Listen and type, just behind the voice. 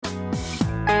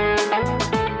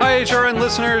HRN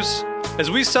listeners.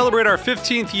 As we celebrate our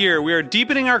 15th year, we are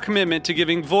deepening our commitment to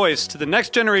giving voice to the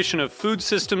next generation of food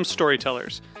systems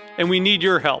storytellers, and we need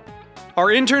your help. Our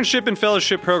internship and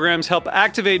fellowship programs help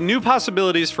activate new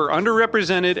possibilities for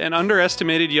underrepresented and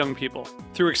underestimated young people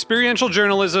through experiential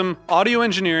journalism, audio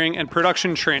engineering, and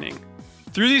production training.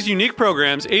 Through these unique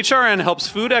programs, HRN helps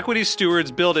food equity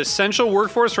stewards build essential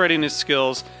workforce readiness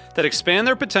skills that expand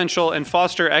their potential and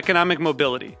foster economic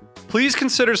mobility. Please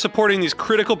consider supporting these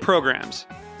critical programs.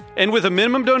 And with a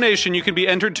minimum donation, you can be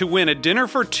entered to win a dinner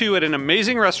for two at an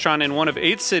amazing restaurant in one of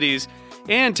 8 cities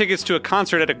and tickets to a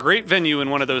concert at a great venue in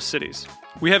one of those cities.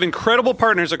 We have incredible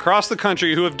partners across the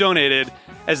country who have donated,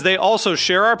 as they also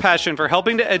share our passion for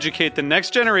helping to educate the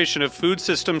next generation of food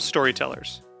systems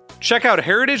storytellers. Check out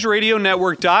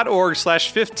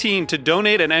heritageradionetwork.org/15 to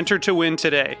donate and enter to win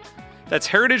today. That's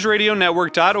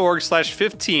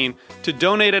heritageradionetwork.org/15 to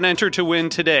donate and enter to win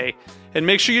today. And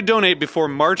make sure you donate before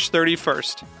March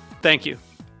 31st. Thank you.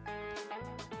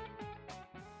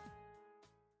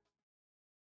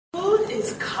 Food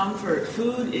is comfort.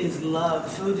 Food is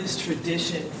love. Food is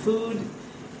tradition. Food,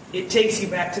 it takes you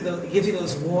back to it gives you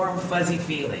those warm, fuzzy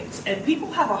feelings. And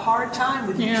people have a hard time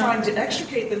with you trying to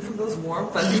extricate them from those warm,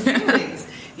 fuzzy feelings,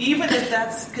 even if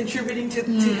that's contributing to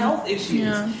health issues.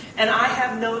 Yeah. And I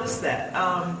have noticed that.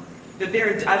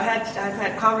 I've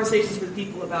had conversations with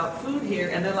people about food here,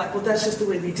 and they're like, "Well, that's just the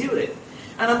way we do it."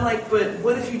 And I'm like, "But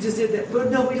what if you just did that?"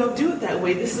 But no, we don't do it that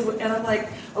way. This is and I'm like,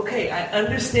 "Okay, I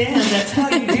understand that's how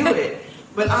you do it,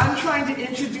 but I'm trying to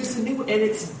introduce a new, and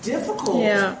it's difficult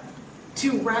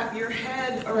to wrap your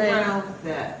head around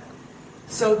that."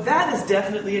 So that is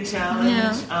definitely a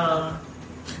challenge. Yeah.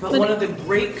 But one of the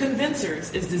great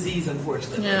convincers is disease,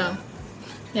 unfortunately. Yeah.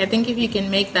 Yeah, I think if you can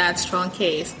make that strong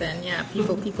case, then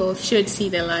people should see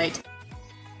the light.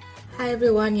 Hi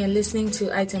everyone, you're listening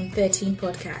to Item 13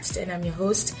 podcast, and I'm your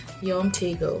host, Yom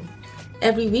Tego.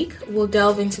 Every week, we'll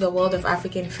delve into the world of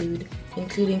African food,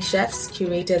 including chefs,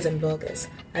 curators, and bloggers.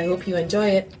 I hope you enjoy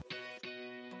it.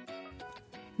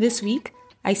 This week,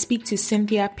 I speak to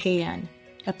Cynthia Péan,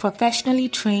 a professionally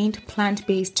trained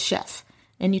plant-based chef,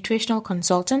 a nutritional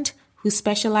consultant who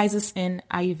specializes in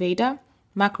Ayurveda,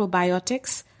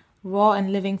 macrobiotics, raw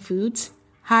and living foods,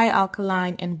 high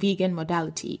alkaline and vegan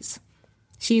modalities.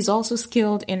 She is also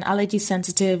skilled in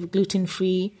allergy-sensitive,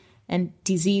 gluten-free, and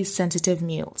disease-sensitive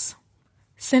meals.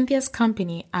 Cynthia's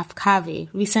company, Afkave,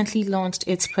 recently launched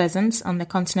its presence on the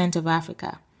continent of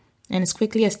Africa and is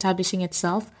quickly establishing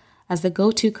itself as the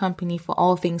go-to company for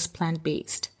all things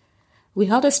plant-based. We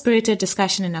held a spirited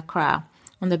discussion in Accra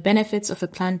on the benefits of a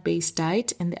plant-based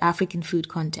diet in the African food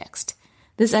context.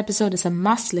 This episode is a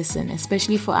must-listen,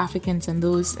 especially for Africans and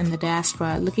those in the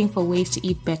diaspora looking for ways to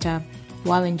eat better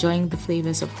while enjoying the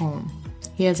flavors of home.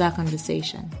 Here's our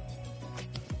conversation.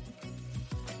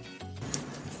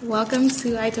 Welcome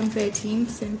to Item 13,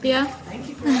 Cynthia. Thank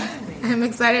you for having me. I'm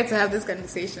excited to have this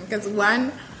conversation because,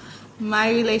 one, my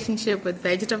relationship with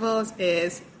vegetables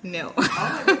is no.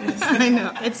 I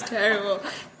know, it's terrible.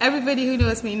 Everybody who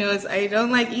knows me knows I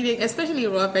don't like eating, especially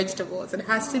raw vegetables. It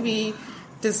has to be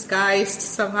disguised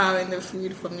somehow in the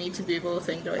food for me to be able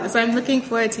to enjoy it. So I'm looking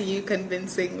forward to you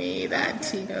convincing me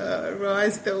that, raw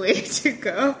is the way to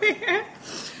go.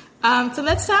 So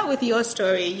let's start with your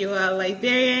story. You are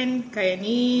Liberian,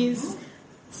 Guyanese,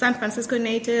 San Francisco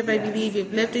native, I believe.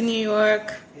 You've lived in New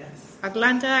York,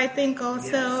 Atlanta, I think,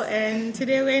 also, and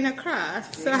today we're in Accra.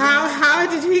 So how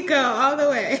did we go all the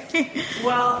way?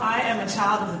 Well, I am a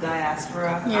child of the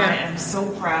diaspora. Yeah. I am so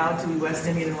proud to be West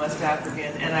Indian and West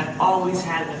African, and I've always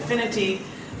had an affinity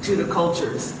to the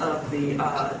cultures of the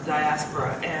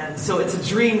diaspora, and so it's a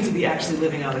dream to be actually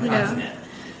living on the continent.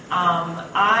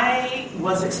 I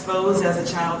was exposed as a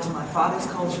child to my father's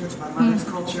culture, to my mother's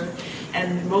culture,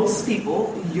 and most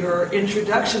people, your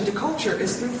introduction to culture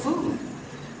is through food.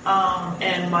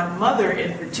 And my mother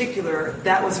in particular,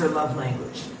 that was her love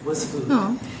language, was food.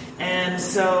 Oh. And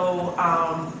so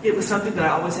it was something that I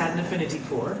always had an affinity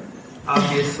for,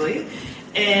 obviously.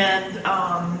 And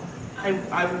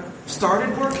I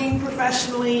started working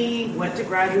professionally, went to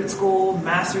graduate school,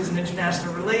 master's in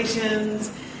international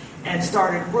relations, and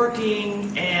started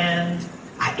working, and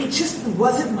it just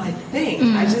wasn't my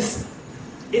thing.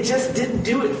 It just didn't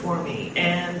do it for me.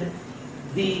 And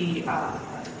the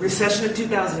recession of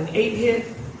 2008 hit.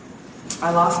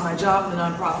 I lost my job in the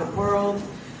nonprofit world.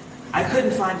 I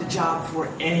couldn't find a job for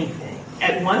anything.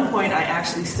 At one point, I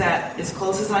actually sat as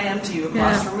close as I am to you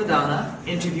across from Madonna,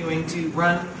 interviewing to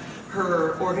run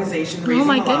her organization, Raising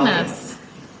Malawi. Goodness.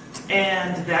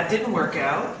 And that didn't work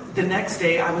out. The next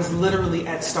day, I was literally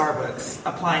at Starbucks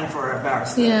applying for a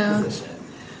barista position.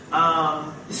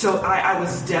 So I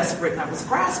was desperate and I was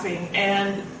grasping,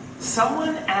 and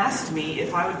someone asked me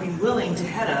if I would be willing to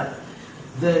head up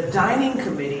the dining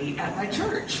committee at my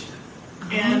church.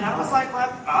 And I was like,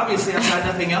 well, obviously I've got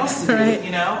nothing else to do,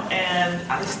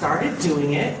 and I started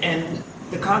doing it, and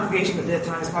the congregation at that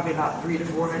time was probably about 300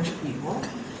 to 400 people,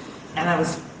 and I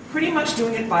was pretty much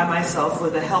doing it by myself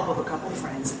with the help of a couple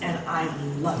friends, and I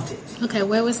loved it. Okay,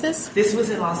 where was this? This was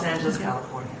in Los Angeles,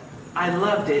 California. I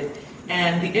loved it.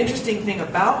 And the interesting thing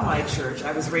about my church,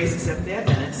 I was raised in Seventh-day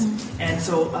Adventist, and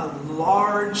so a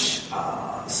large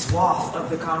swath of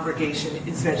the congregation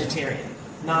is vegetarian,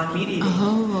 non-meat eating.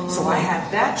 Oh. So I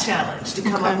had that challenge to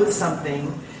come up with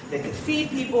something that could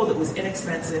feed people, that was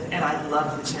inexpensive, and I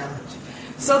loved the challenge.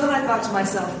 So then I thought to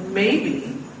myself,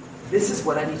 maybe this is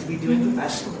what I need to be doing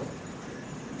professionally.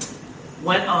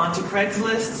 Went on to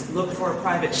Craigslist, looked for a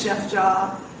private chef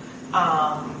job.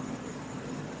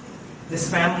 This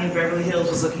family in Beverly Hills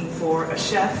was looking for a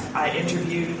chef. I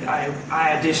interviewed, I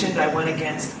auditioned, I went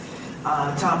against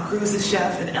Tom Cruise's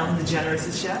chef and Ellen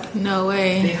DeGeneres' chef. No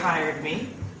way. They hired me.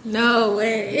 No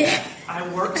way. Yeah. I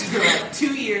worked for like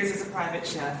 2 years as a private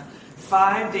chef,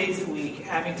 5 days a week,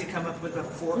 having to come up with a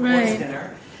 4-course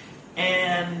dinner.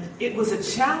 And it was a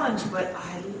challenge, but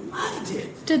I loved it.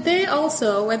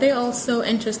 Were they also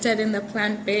interested in the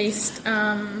plant-based?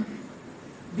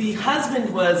 The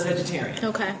husband was vegetarian.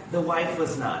 Okay. The wife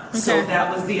was not. Okay. So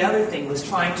that was the other thing, was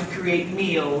trying to create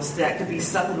meals that could be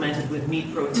supplemented with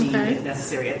meat protein if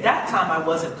necessary. At that time, I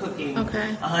wasn't cooking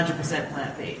 100%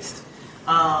 plant-based.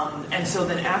 And so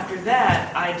then after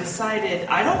that, I decided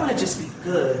I don't want to just be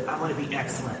good, I want to be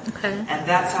excellent. Okay. And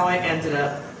that's how I ended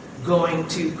up going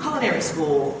to culinary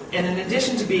school. And in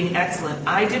addition to being excellent,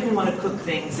 I didn't want to cook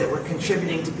things that were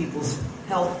contributing to people's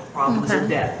health problems or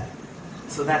death.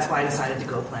 So that's why I decided to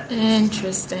go plant-based.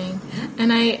 Interesting.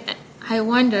 And I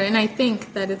wonder, and I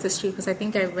think that it is true, because I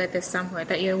think I read this somewhere,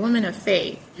 that you're a woman of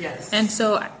faith. Yes. And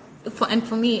so,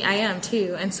 for me, I am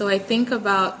too. And so I think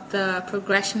about the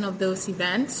progression of those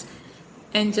events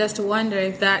and just wonder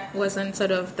if that wasn't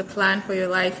sort of the plan for your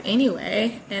life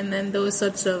anyway. And then those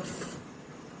sorts of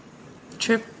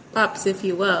trip-ups, if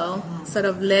you will, sort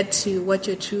of led to what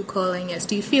your true calling is.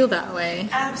 Do you feel that way?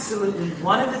 Absolutely.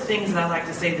 One of the things that I like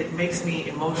to say that makes me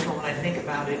emotional when I think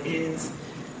about it is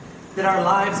that our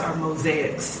lives are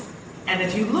mosaics. And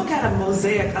if you look at a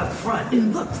mosaic up front, it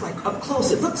looks like, up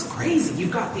close, it looks crazy.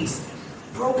 You've got these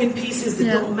broken pieces that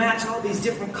don't match, all these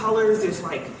different colors. There's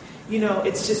like,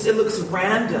 it looks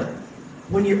random.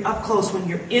 When you're up close, when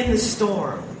you're in the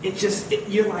storm,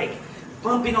 you're like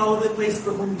bumping all over the place.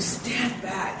 But when you stand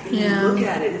back and you look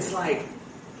at it, it's like,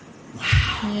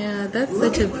 wow. Yeah, that's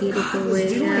such a beautiful way.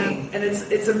 Doing. And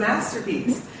it's a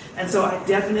masterpiece. And so I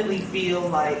definitely feel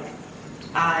like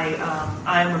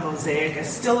I'm a mosaic. I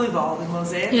still evolve in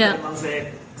mosaic, but a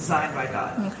mosaic designed by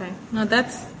God. Okay. No,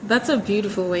 that's a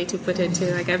beautiful way to put it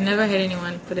too. Like, I've never heard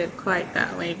anyone put it quite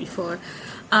that way before.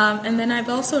 And then I've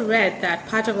also read that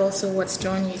part of also what's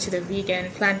drawn you to the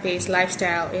vegan, plant-based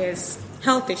lifestyle is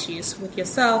health issues with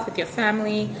yourself, with your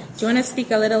family. Do you want to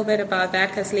speak a little bit about that?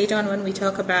 Because later on when we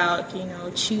talk about,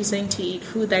 choosing to eat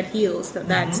food that heals,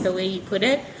 that's the way you put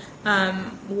it,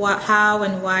 how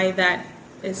and why that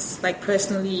is like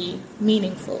personally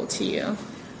meaningful to you.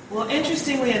 Well,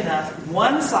 interestingly enough,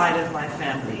 one side of my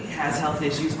family has health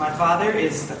issues. My father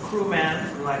is a crewman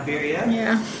from Liberia.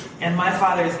 Yeah. And my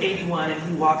father is 81 and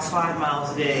he walks 5 miles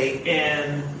a day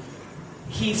and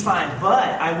he's fine.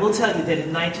 But I will tell you that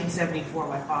in 1974,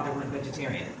 my father went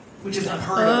vegetarian, which is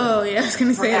unheard of. Oh, yeah, I was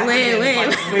going to say, way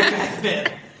back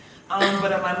then.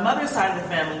 But on my mother's side of the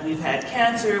family, we've had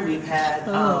cancer, we've had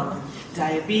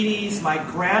diabetes. My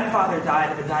grandfather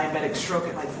died of a diabetic stroke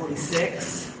at like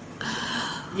 46.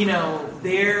 My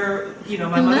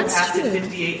mother passed at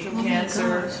 58 from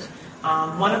cancer.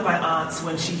 One of my aunts,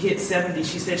 when she hit 70,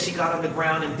 she said she got on the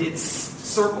ground and did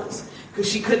circles because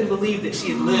she couldn't believe that she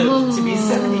had lived to be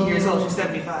 70 years old. She's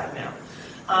 75 now.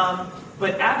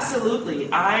 But absolutely,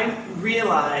 I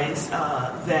realize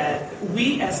that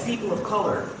we as people of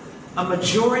color, a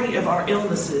majority of our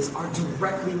illnesses are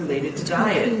directly related to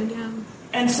diet.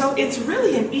 And so it's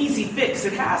really an easy fix.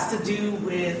 It has to do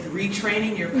with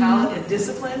retraining your palate and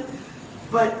discipline.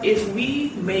 But if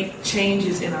we make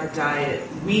changes in our diet,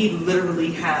 we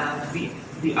literally have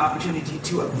the opportunity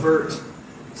to avert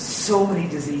so many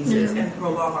diseases and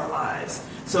prolong our lives.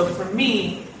 So for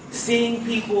me, seeing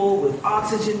people with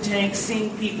oxygen tanks,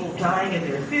 seeing people dying in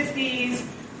their 50s,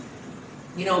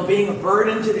 being a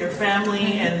burden to their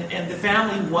family and the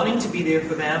family wanting to be there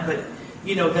for them, but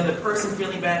then the person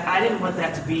feeling bad. I didn't want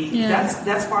that to be.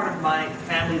 That's part of my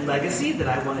family legacy that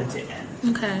I wanted to end.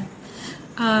 Okay.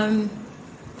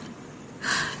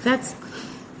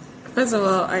 First of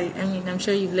all, I mean, I'm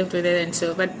sure you've lived with it and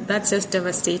so, but that's just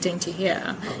devastating to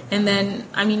hear. And then,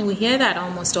 I mean, we hear that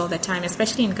almost all the time,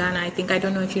 especially in Ghana. I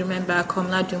don't know if you remember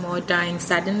Komla Dumo dying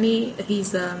suddenly.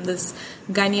 He's this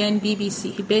Ghanaian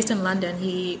BBC, he based in London.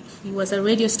 He was a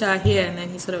radio star here, and then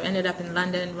he sort of ended up in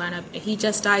London, he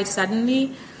just died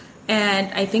suddenly.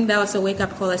 And I think that was a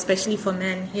wake-up call, especially for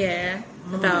men here,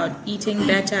 about eating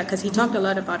better, because he talked a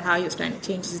lot about how he was trying to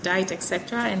change his diet,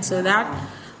 etc. And so that...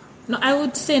 No, I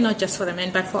would say not just for the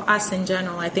men, but for us in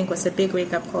general, I think was a big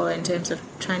wake-up call in terms of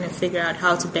trying to figure out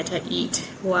how to better eat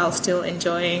while still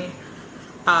enjoying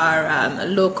our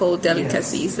local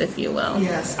delicacies, if you will.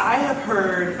 Yes, I have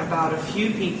heard about a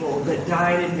few people that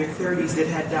died in their 30s that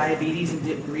had diabetes and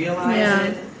didn't realize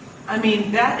it. I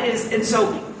mean, that is, and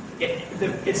so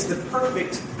it's the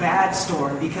perfect bad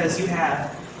storm because you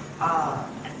have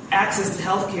access to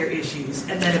healthcare issues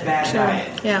and then a bad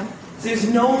diet. Yeah. There's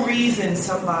no reason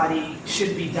somebody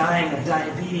should be dying of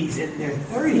diabetes in their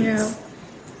 30s. Yeah.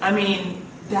 I mean,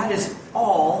 that is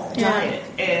all diet.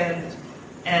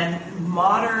 And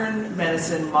modern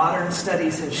medicine, modern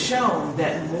studies have shown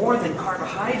that more than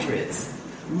carbohydrates,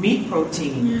 meat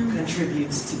protein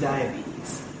contributes to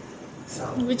diabetes. So,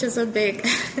 which is a big...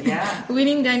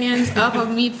 Weaning Ghanaians off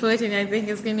of meat protein, I think,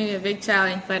 is going to be a big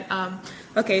challenge. But,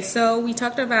 okay, so we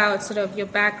talked about sort of your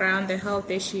background, the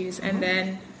health issues, and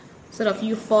then... sort of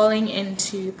you falling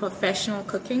into professional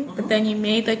cooking, but then you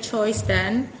made the choice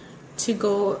then to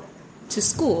go to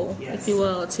school, if you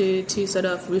will, to sort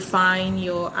of refine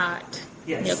your art,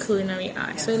 your culinary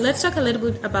art. So let's talk a little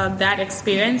bit about that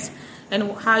experience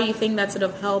and how you think that sort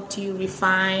of helped you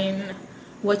refine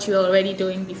what you were already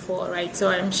doing before, right? So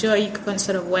I'm sure you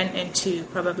sort of went into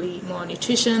probably more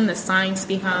nutrition, the science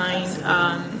behind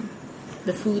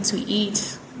the foods we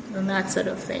eat, and that sort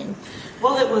of thing.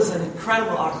 Well, it was an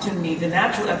incredible opportunity. The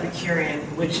Natural Epicurean,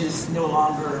 which is no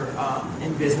longer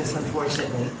in business,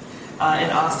 unfortunately, in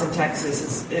Austin,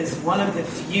 Texas, is one of the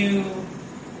few,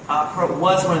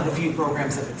 was one of the few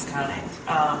programs of its kind.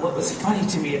 What was funny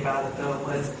to me about it, though,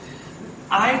 was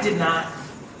I did not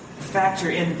factor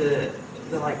in the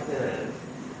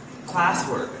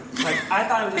classwork. Like, I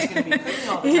thought it was just going to be cooking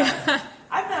all the time.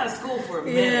 I've been out of school for a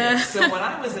minute, so when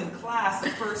I was in class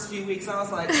the first few weeks, I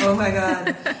was like, oh my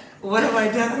God, what have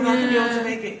I done? I'm not going to be able to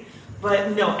make it.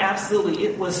 But no, absolutely,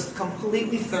 it was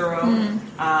completely thorough.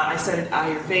 I studied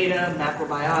Ayurveda,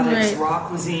 macrobiotics, raw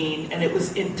cuisine, and it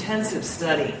was intensive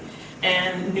study.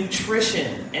 And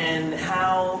nutrition and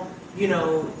how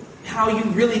you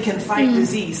really can fight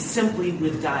disease simply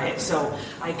with diet. So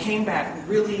I came back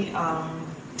really...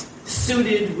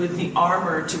 suited with the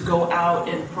armor to go out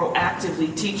and proactively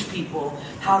teach people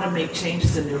how to make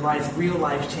changes in their life, real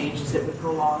life changes that would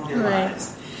prolong their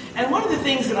lives. And one of the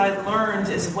things that I learned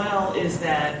as well is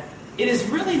that it is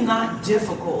really not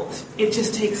difficult. It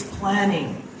just takes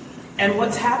planning. And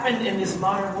what's happened in this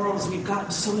modern world is we've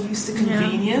gotten so used to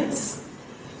convenience.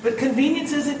 But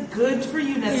convenience isn't good for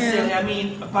you necessarily. I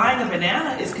mean, buying a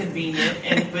banana is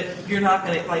convenient, but you're not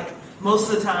going to, most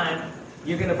of the time,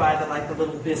 you're going to buy the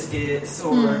little biscuits,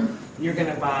 or you're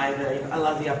going to buy I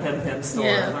love the Apem store,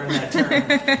 I learned that term.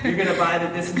 You're going to buy the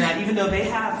this and that, even though they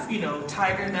have,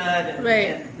 tiger nut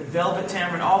and the velvet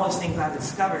tamarind, all those things I've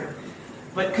discovered.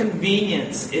 But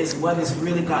convenience is what has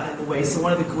really gotten in the way. So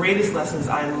one of the greatest lessons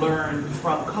I learned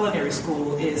from culinary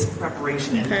school is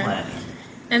preparation and planning.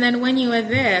 And then when you were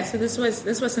there, so this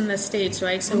was in the States,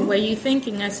 right? So were you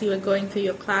thinking as you were going through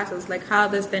your classes, how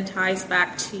this then ties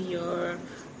back to your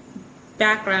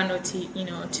background or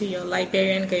to your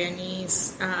Liberian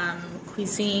Guyanese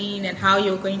cuisine, and how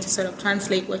you're going to sort of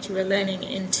translate what you were learning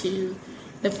into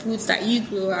the foods that you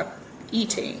grew up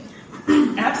eating?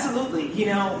 Absolutely.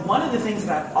 One of the things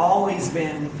that I've always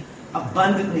been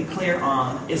abundantly clear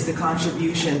on is the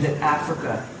contribution that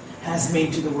Africa has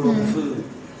made to the world of food.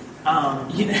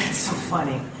 It's so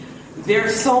funny. There are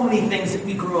so many things that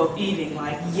we grew up eating,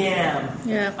 like yam,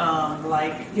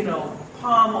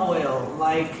 palm oil,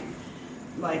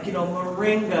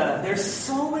 moringa. There's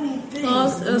so many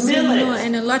things. Millet.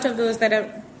 And a lot of those that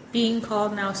are being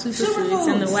called now superfoods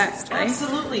in the West, right?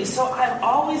 Absolutely. So I've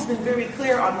always been very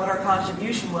clear on what our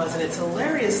contribution was, and it's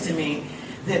hilarious to me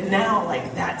that now,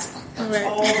 that's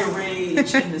all the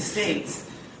rage in the States.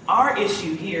 Our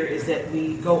issue here is that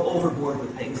we go overboard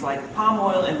with things like palm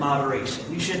oil in moderation.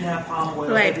 You shouldn't have palm oil every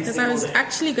single day. Right, because I was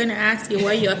actually going to ask you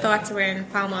what your thoughts were in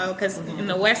palm oil, because in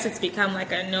the West it's become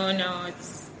like a no.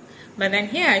 But then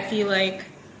here I feel like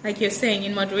you're saying,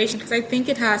 in moderation, because I think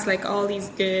it has all these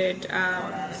good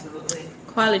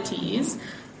qualities.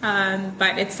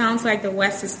 But it sounds like the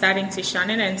West is starting to shun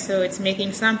it, and so it's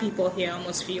making some people here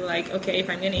almost feel like, okay, if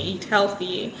I'm going to eat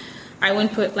healthy, I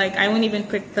won't even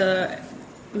put the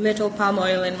little palm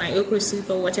oil in my okra soup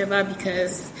or whatever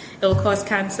because it will cause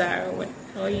cancer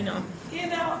or you know.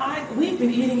 We've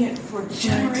been eating it for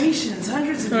generations,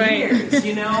 hundreds of years,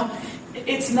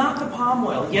 It's not the palm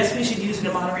oil. Yes, we should use it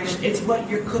in moderation. It's what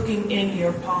you're cooking in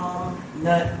your palm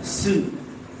nut soup.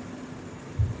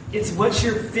 It's what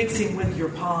you're fixing with your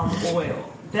palm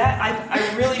oil. That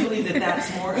I really believe that's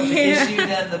more of an issue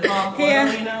than the palm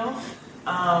oil,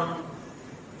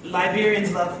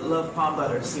 Liberians love palm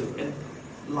butter soup, and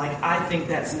I think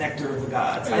that's nectar of the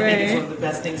gods. I think it's one of the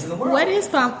best things in the world. What is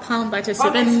palm butter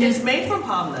soup? It's made from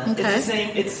palm nut. Okay. It's the same.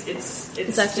 It's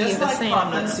just like palm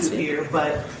nut soup here,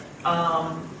 but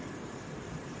I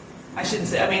shouldn't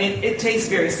say. I mean, it tastes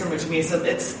very similar to me. So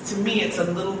it's a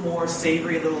little more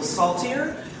savory, a little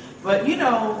saltier. But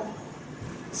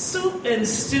soup and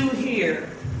stew here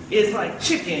is like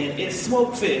chicken, it's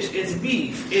smoked fish, it's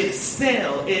beef, it's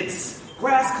snail, it's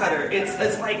grass cutter.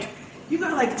 It's like you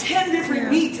got like 10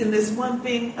 different meats in this one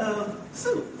thing of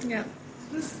soup. Yeah.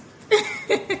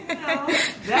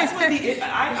 That's what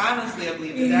I honestly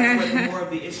believe that's what more of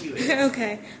the issue is.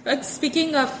 Okay. But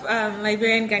speaking of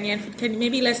Liberian Ghanaian food,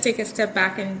 let's take a step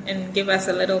back and give us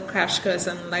a little crash course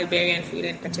on Liberian food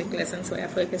in particular, since we're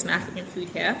focused on African food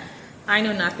here. I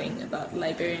know nothing about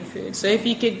Liberian food. So if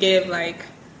you could give,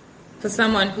 for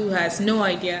someone who has no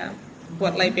idea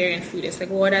what Liberian food is,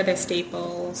 what are the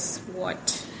staples,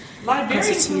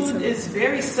 Liberian food is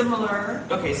very similar.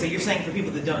 Okay, so you're saying for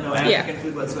people that don't know African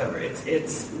food whatsoever,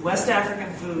 it's West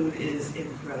African food is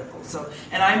incredible. So,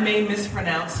 and I may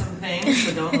mispronounce some things,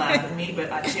 so don't laugh at me.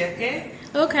 But acheke,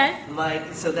 okay,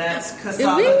 so that's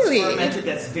cassava fermented.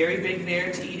 That's very big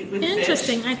there to eat it with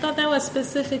Interesting. fish. I thought that was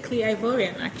specifically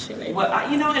Ivorian, actually. Well,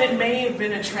 and it may have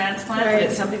been a transplant, but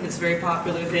it's something that's very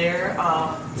popular there.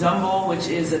 Dumbo, which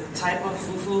is a type of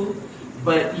fufu,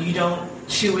 but you don't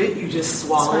chew it, you just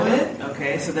swallow it.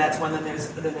 Okay, so that's one. Then there's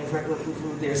regular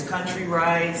fufu. There's country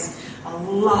rice, a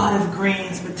lot of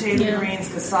greens, potato greens,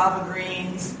 cassava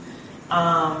greens.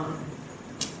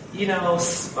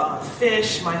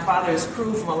 Fish. My father's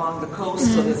crew from along the coast,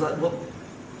 so there's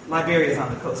Liberia's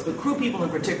on the coast, but crew people in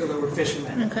particular were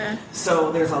fishermen. Okay.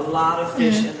 So there's a lot of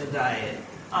fish in the diet.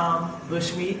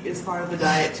 Bushmeat is part of the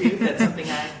diet too. That's something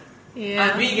I'm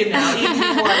vegan now. Even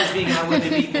before I was vegan, I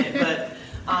wouldn't have eaten it, but.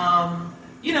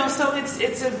 So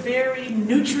it's a very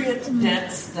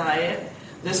nutrient-dense diet.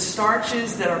 The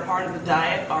starches that are part of the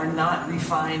diet are not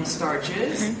refined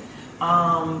starches,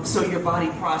 so your body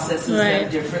processes them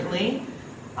differently.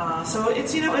 So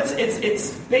it's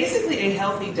basically a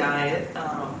healthy diet.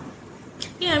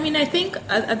 I think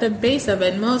at the base of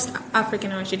it, most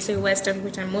African, or I should say Western,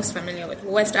 which I'm most familiar with,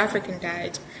 West African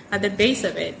diet, at the base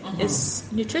of it is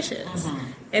nutritious.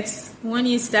 It's when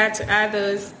you start to add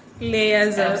those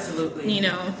layers Absolutely.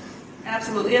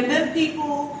 And then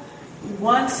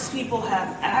once people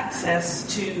have access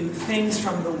to things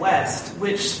from the West,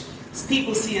 which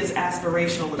people see as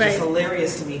aspirational, which is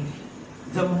hilarious to me,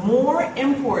 the more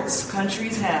imports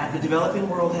countries have, the developing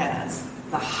world has,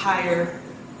 the higher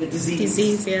the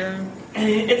disease. And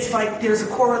it's like there's a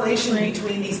correlation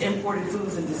between these imported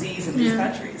foods and disease in these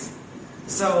countries.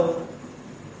 So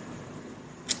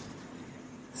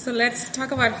let's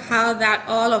talk about how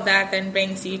all of that then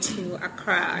brings you to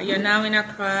Accra. You're now in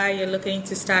Accra. You're looking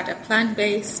to start a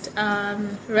plant-based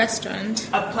restaurant.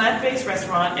 A plant-based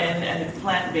restaurant and a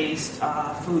plant-based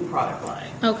food product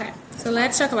line. Okay. So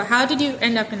let's talk about how did you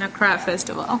end up in Accra, first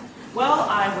of all? Well,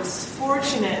 I was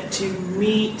fortunate to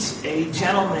meet a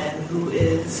gentleman who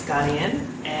is Ghanaian,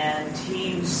 and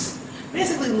he's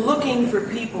basically looking for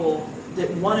people that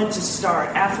wanted to start,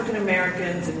 African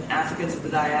Americans and Africans of the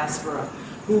diaspora,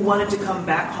 who wanted to come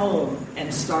back home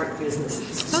and start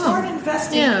businesses, start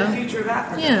investing in the future of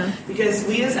Africa. Because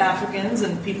we as Africans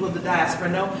and people of the diaspora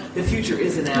know the future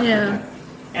is in Africa.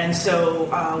 And so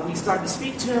we started to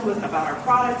speak to him about our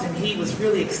product, and he was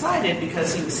really excited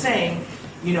because he was saying,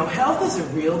 health is a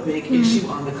real big issue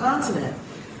on the continent.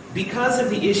 Because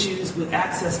of the issues with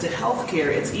access to health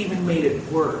care, it's even made it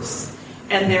worse.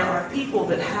 And there are people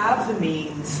that have the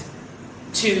means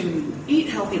to eat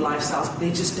healthy lifestyles, but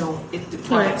they just don't, the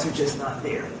products are just not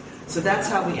there. So that's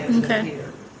how we ended up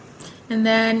here. And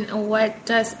then what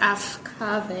does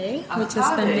AFCAVE, which is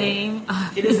the name?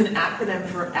 It is an acronym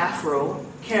for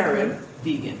Afro-Carib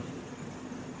Vegan.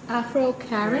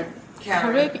 Afro-Carib?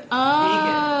 Caribbean.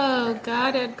 Oh,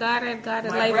 got it.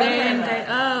 Liberian.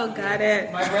 Got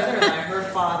it. My brother and I, her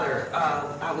father,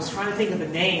 I was trying to think of a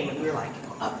name, and we were like,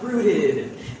 Uprooted,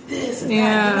 and this and that.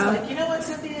 And I was like, you know what,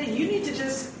 Cynthia, you need to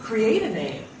just create a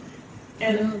name.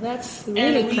 And that's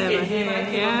really clever. I came up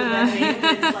with that name,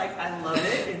 and it's like, I love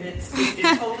it, and it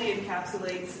totally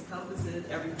encompasses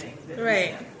everything.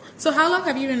 Right. So how long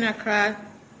have you been in Accra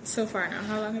so far now?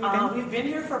 How long have you been? We've been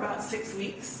here for about 6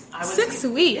 weeks. 6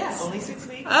 weeks? Yes, only 6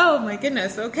 weeks. Oh my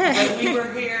goodness, okay. But we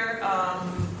were here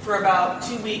for about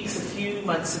 2 weeks a few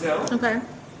months ago. Okay.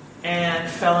 And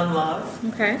fell in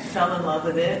love. Okay. Fell in love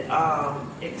with it.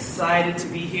 Excited to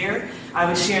be here. I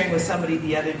was sharing with somebody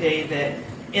the other day that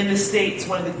in the States,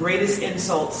 one of the greatest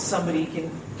insults somebody can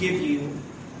give you,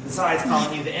 besides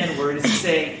calling you the N-word, is to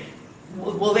say,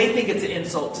 well, they think it's an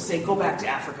insult to say, go back to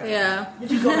Africa. Yeah.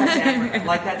 Did you go back to Africa?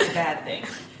 Like, that's a bad thing.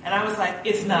 And I was like,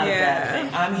 it's not a bad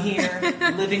thing. I'm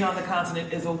here. Living on the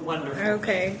continent is a wonderful thing.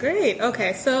 Okay, great.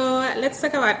 Okay, so let's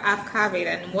talk about AFCAVE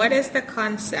then. What is the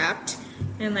concept?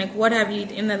 And like, what have you,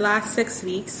 in the last 6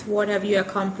 weeks, what have you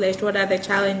accomplished? What are the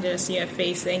challenges you're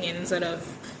facing in sort of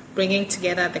bringing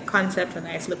together the concept of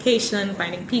nice location,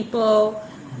 finding people?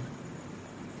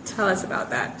 Tell us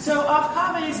about that. So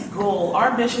AFCAVE's goal,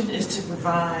 our mission is to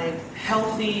provide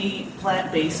healthy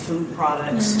plant-based food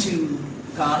products to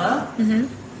Ghana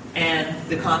and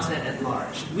the continent at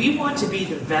large. We want to be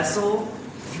the vessel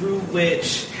through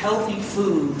which healthy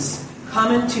foods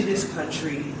come into this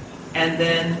country and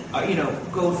then,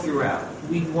 go throughout.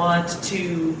 We want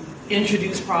to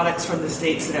introduce products from the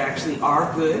states that actually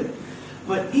are good.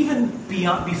 But even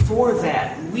before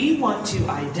that, we want to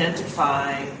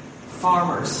identify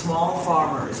farmers, small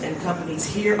farmers, and companies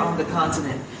here on the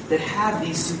continent that have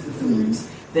these superfoods,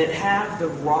 that have the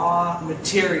raw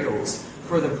materials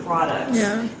for the products.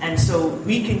 Yeah. And so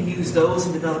we can use those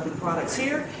in developing products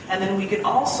here, and then we can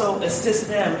also assist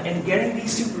them in getting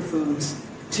these superfoods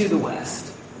to the West.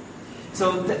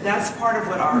 So that's part of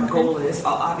what our goal is,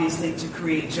 obviously, to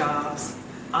create jobs.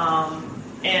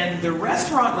 And the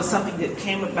restaurant was something that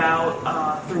came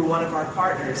about through one of our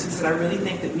partners. He said, I really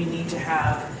think that we need to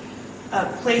have a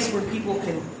place where people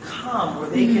can come, where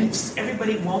they can,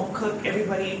 everybody won't cook,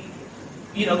 everybody,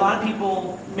 a lot of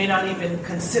people may not even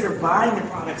consider buying the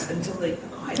products until they,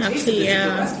 I tasted this at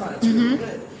the restaurant, it's really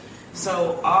good.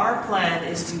 So our plan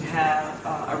is to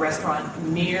have a restaurant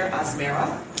near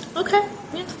Asmera. Okay,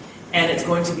 yeah. And it's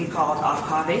going to be called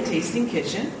AFCAVE Tasting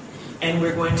Kitchen. And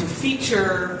we're going to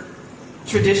feature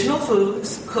traditional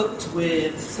foods cooked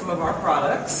with some of our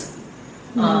products.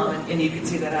 And you can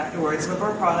see that afterwards, some of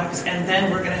our products. And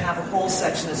then we're going to have a whole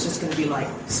section that's just going to be like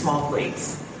small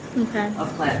plates of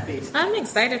plant-based. I'm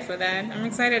excited for that. I'm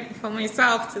excited for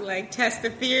myself to like test the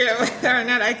theory of whether or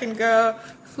not I can go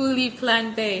fully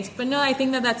plant-based. But no, I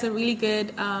think that's a really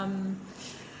good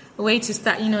way to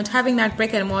start, having that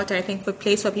brick and mortar, I think, for a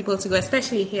place for people to go,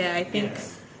 especially here. I think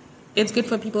it's good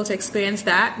for people to experience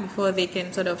that before they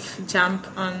can sort of jump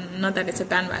on, not that it's a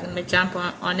bandwagon, but jump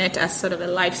on it as sort of a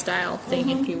lifestyle thing,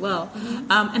 if you will.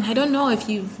 And I don't know if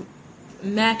you've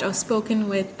met or spoken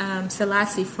with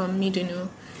Selassie from Midunu,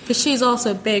 because she's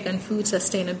also big on food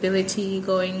sustainability,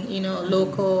 going,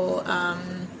 local.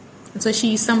 And so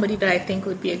she's somebody that I think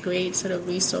would be a great sort of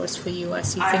resource for you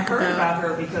as you think about. I heard about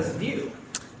her because of you.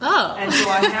 Oh. And so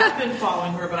I have been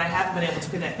following her, but I haven't been able to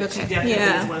connect. Okay. She definitely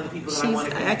is one of the people that I want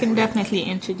to connect I can definitely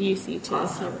introduce you to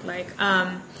if you would like.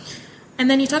 And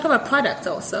then you talk about products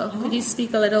also. Could you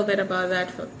speak a little bit about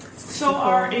that? So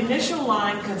our initial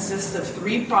line consists of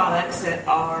 3 products that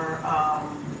are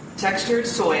textured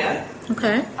soya.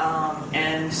 Okay.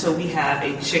 And so we have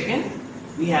a chicken,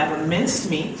 we have a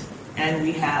minced meat, and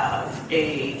we have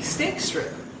a steak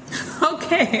strip.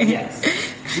 Okay. Yes.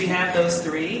 We have those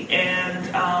 3.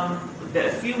 And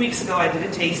a few weeks ago I did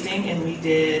a tasting, and we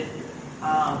did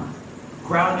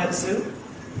groundnut soup,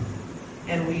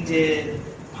 and we did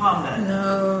palm nut.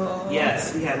 No.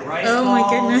 Yes, we had rice balls. Oh my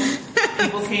goodness.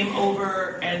 People came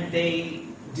over and they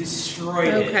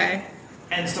destroyed it. Okay.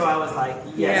 And so I was like,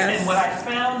 yes. And what I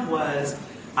found was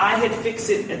I had fixed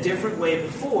it a different way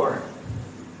before,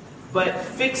 but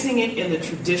fixing it in the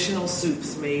traditional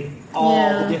soups made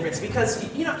all the difference, because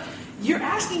you're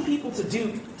asking people to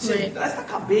do. That's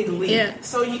like a big leap. Yeah.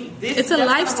 So it's a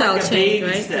lifestyle change,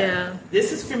 right? Step. Yeah.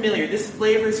 This is familiar. This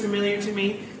flavor is familiar to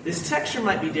me. This texture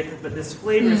might be different, but this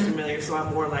flavor is familiar, so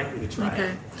I'm more likely to try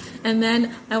it. And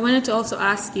then I wanted to also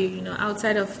ask you,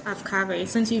 outside of AFCAVE,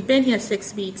 since you've been here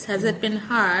 6 weeks, has it been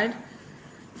hard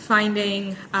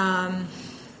finding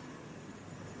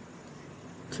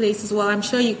places? Well, I'm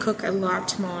sure you cook a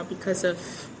lot more because of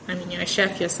I mean, you're a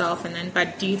chef yourself,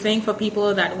 but do you think for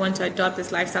people that want to adopt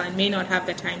this lifestyle and may not have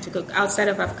the time to cook outside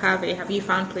of Afkave, have you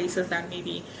found places that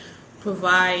maybe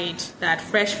provide that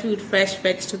fresh food, fresh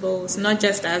vegetables, not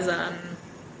just as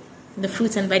the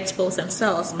fruits and vegetables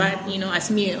themselves, but as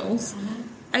meals?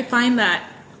 I find that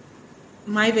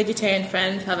my vegetarian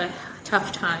friends have a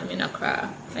tough time in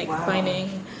Accra,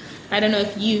 finding. I don't know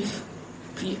if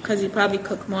because you probably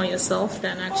cook more yourself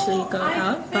than actually go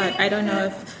out, but I don't know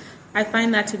if I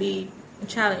find that to be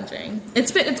challenging.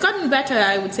 It's gotten better,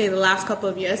 I would say, the last couple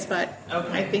of years, but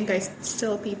I think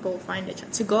still people find it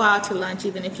to go out to lunch,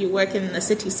 even if you work in the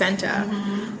city center,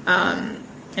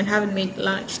 and haven't made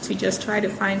lunch, to just try to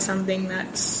find something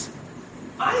that's.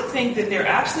 I think that there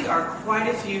actually are quite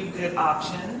a few good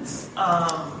options.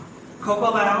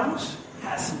 Coco Lounge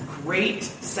has some great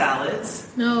salads.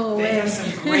 They have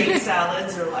some great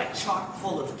salads. They're like chock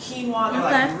full of quinoa. They're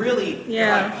like really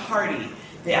they're like hearty.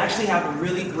 They actually have a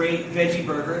really great veggie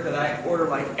burger that I order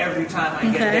like every time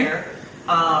I get there.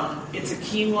 It's a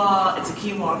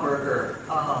quinoa burger.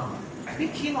 I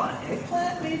think quinoa and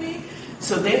eggplant maybe.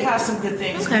 So they have some good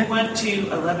things. We went to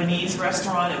a Lebanese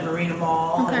restaurant at Marina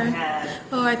Mall and had.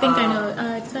 Oh, I think I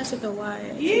know. It starts with a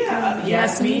Y.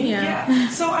 Yasmin. Yeah.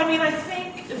 So I mean, I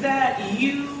think that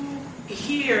you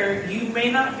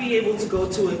may not be able to go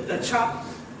to a chop.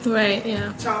 Right,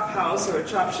 yeah. Chop house or a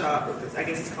chop shop, I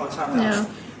guess it's called chop house,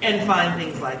 and find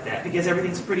things like that because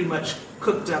everything's pretty much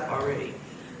cooked up already.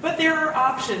 But there are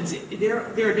options. There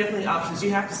are definitely options.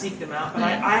 You have to seek them out. But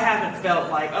I haven't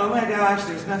felt like, oh my gosh,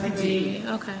 there's nothing to eat.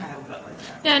 Okay. I haven't felt like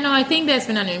that. Yeah, no, I think there's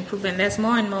been an improvement. There's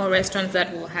more and more restaurants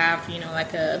that will have,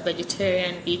 like a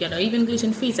vegetarian, vegan, or even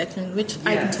gluten-free section, which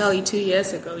I can tell you 2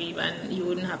 years ago even, you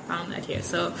wouldn't have found that here.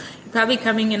 So you're probably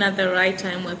coming in at the right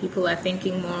time where people are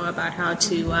thinking more about how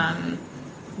to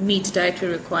meet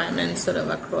dietary requirements sort of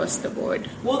across the board.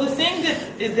 Well, the thing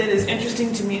that is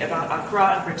interesting to me about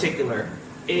Accra in particular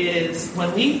is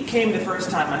when we came the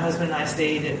first time, my husband and I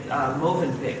stayed at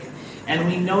Movenpick, and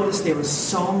we noticed there were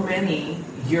so many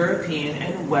European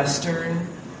and Western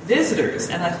visitors.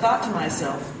 And I thought to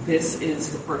myself, this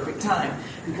is the perfect time.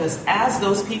 Because as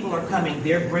those people are coming,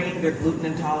 they're bringing their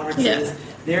gluten intolerances,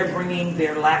 they're bringing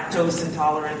their lactose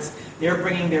intolerance, they're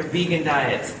bringing their vegan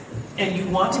diets. And you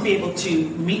want to be able to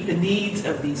meet the needs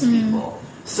of these people.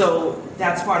 So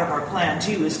that's part of our plan,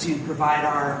 too, is to provide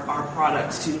our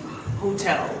products to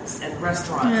hotels and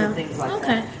restaurants and things like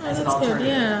that as an alternative. Good.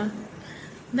 Yeah,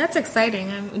 that's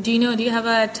exciting. Do you have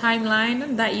a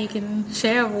timeline that you can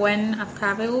share of when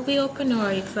Afkave will be open,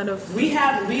 or you sort of? We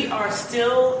are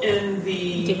still in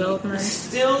the development.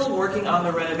 Still working on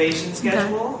the renovation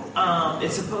schedule.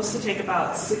 It's supposed to take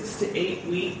about 6 to 8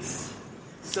 weeks.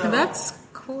 So that's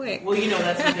quick. Well,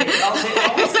 that's the thing. It always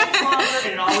takes longer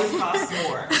and it always costs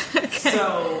more.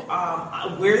 So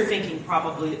we're thinking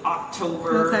probably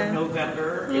October,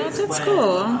 November. That's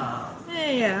cool.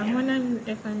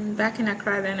 If I'm back in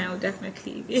Accra, then I'll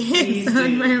definitely be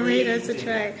on my radar to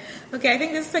try. Okay, I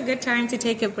think this is a good time to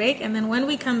take a break, and then when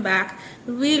we come back,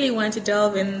 we really want to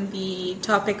delve in the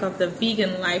topic of the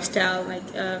vegan lifestyle, like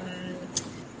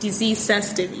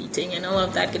disease-sensitive eating and all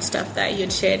of that good stuff that you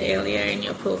had shared earlier in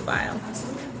your profile.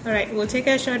 All right, we'll take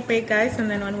a short break, guys, and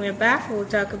then when we're back, we'll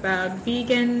talk about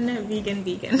vegan.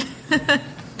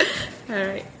 All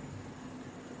right.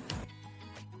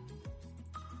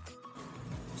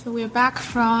 So we're back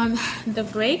from the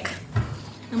break.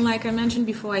 And like I mentioned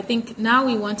before, I think now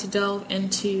we want to delve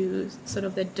into sort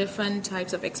of the different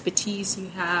types of expertise you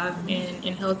have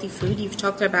in healthy food. You've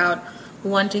talked about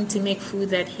wanting to make food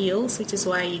that heals, which is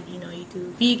why you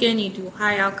do vegan, you do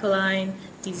high alkaline,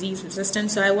 disease resistant.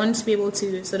 So I wanted to be able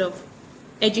to sort of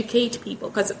educate people,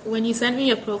 because when you sent me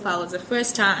your profile, it was the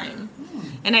first time,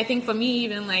 and I think for me,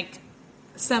 even like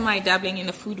semi-dabbling in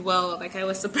the food world, like I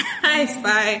was surprised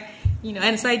by,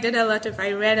 and so I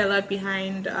read a lot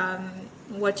behind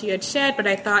what you had shared, but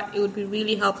I thought it would be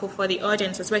really helpful for the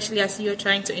audience, especially as you're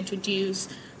trying to introduce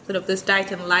sort of this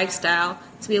diet and lifestyle,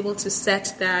 to be able to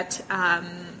set that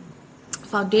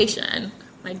foundation.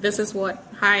 Like, this is what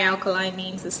high alkaline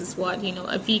means, this is what,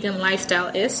 a vegan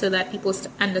lifestyle is, so that people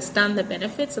understand the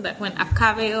benefits, so that when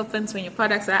Afkave opens, when your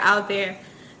products are out there,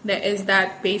 there is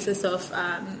that basis of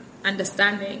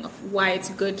understanding of why it's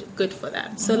good for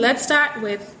them. So let's start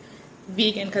with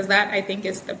vegan, because that, I think,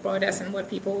 is the broadest and what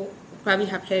people probably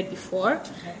have heard before.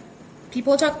 Okay.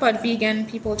 People talk about vegan,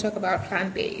 people talk about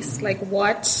plant-based. Like,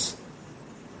 what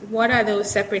are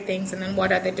those separate things, and then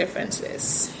what are the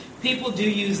differences? People do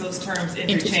use those terms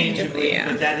interchangeably,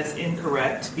 but that is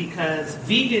incorrect, because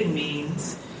vegan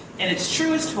means, in its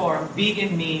truest form,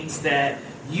 vegan means that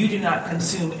you do not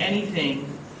consume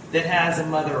anything that has a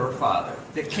mother or father.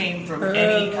 that came from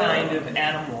any kind of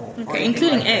animal. Okay,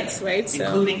 including eggs, right?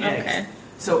 Including eggs.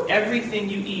 So everything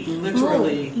you eat,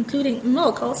 literally, including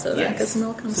milk, also. Yes. Because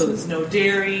milk comes. So there's no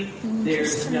dairy.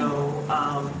 There's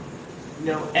no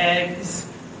eggs,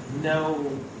 no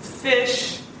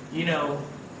fish.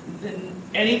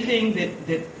 Anything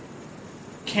that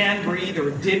can breathe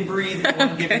or did breathe at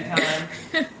one given time,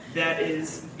 it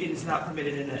is not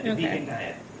permitted in a vegan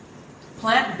diet.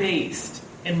 Plant-based,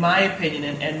 in my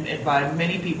opinion, and by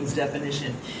many people's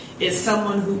definition, is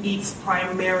someone who eats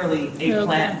primarily a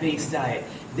plant-based diet.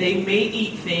 They may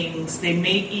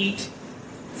eat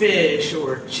fish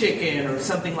or chicken or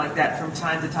something like that from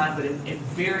time to time, but in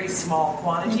very small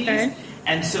quantities. Okay.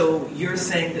 And so you're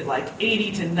saying that like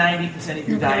 80 to 90% of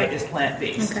your diet is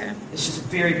plant-based. Okay. It's just a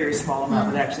very, very small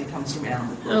amount that actually comes from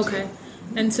animal protein. Okay.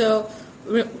 And so,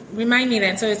 remind me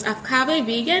then, so it's Afkabe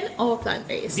vegan or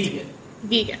plant-based?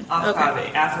 Vegan.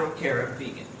 Afkabe, Afro-Carib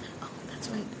vegan. Oh, that's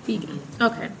right, vegan.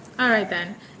 Okay. All right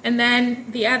then. And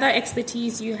then the other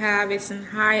expertise you have is in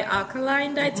high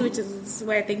alkaline diets, which is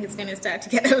where I think it's going to start to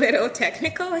get a little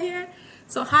technical here.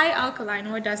 So high alkaline,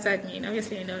 what does that mean?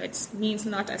 Obviously, I know it means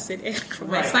not acidic for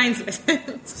my science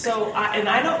lessons. So,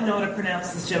 I don't know how to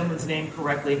pronounce this gentleman's name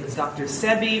correctly, if it's Dr.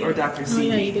 Sebi or Dr.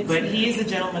 Sebi, but he is a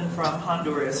gentleman from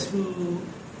Honduras who,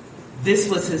 this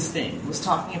was his thing, was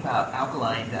talking about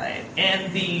alkaline diet.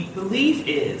 And the belief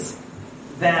is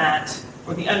that,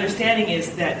 or the understanding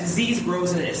is that disease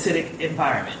grows in an acidic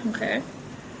environment. Okay.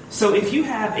 So if you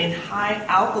have a high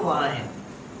alkaline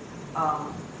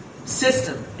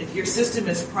system, if your system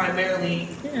is primarily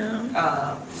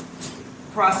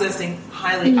processing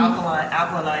highly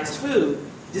alkalinized food,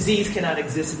 disease cannot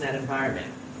exist in that environment.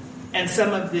 And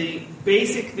some of the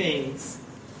basic things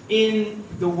in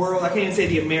the world, I can't even say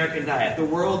the American diet, the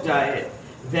world diet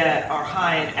that are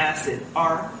high in acid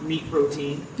are meat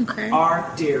protein,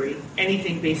 are dairy,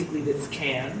 anything basically that's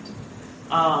canned,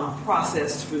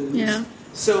 processed foods. Yeah.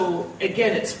 So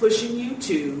again, it's pushing you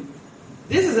to,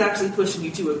 this is actually pushing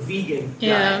you to a vegan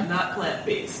diet, not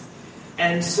plant-based.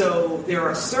 And so there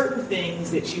are certain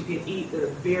things that you can eat that are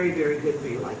very, very good for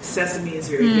you, like sesame is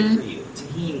very good for you,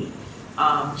 tahini.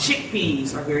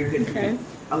 Chickpeas are very good for you.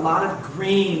 A lot of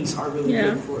grains are really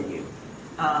good for you.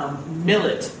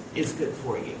 Millet is good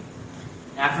for you.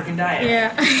 African diet.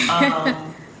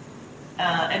 Yeah.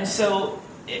 And so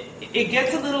it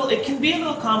gets it can be a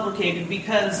little complicated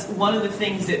because one of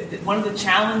the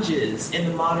challenges in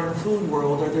the modern food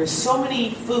world are there's so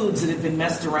many foods that have been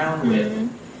messed around with.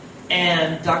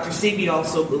 And Dr. Sebi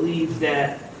also believed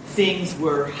that things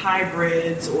were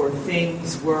hybrids or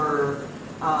things were,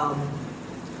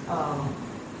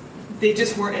 they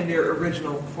just weren't in their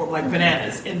original form, like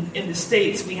bananas. In the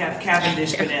States, we have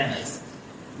Cavendish bananas,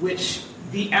 which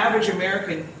the average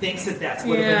American thinks that that's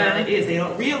what a banana is. They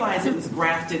don't realize it was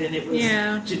grafted and it was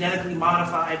genetically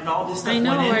modified and all this stuff went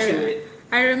into it.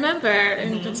 I remember,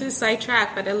 and to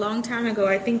sidetrack, but a long time ago,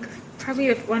 I think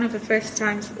probably one of the first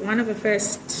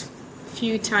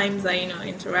few times I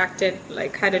interacted,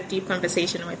 like had a deep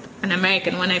conversation with an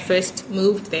American when I first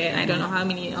moved there. I don't know how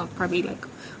many, probably like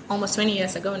almost 20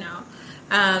 years ago now,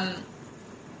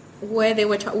 where they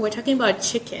were talking about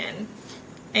chicken.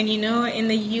 And in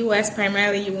the U.S.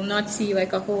 primarily, you will not see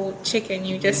like a whole chicken.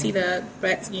 You just see the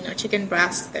breasts, chicken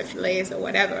breasts, the fillets or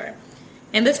whatever.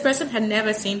 And this person had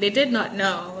never seen. They did not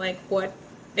know like what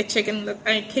a chicken looked.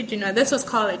 I kid you not. This was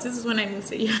college. This is when I moved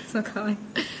to the U.S. for college.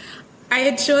 I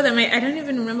had showed them. I don't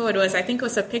even remember what it was. I think it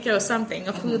was a picture or something,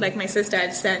 a food like my sister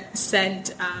had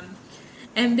sent.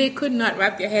 And they could not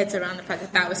wrap their heads around the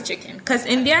fact that was chicken. Because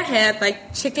in their head,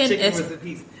 like chicken is. Was a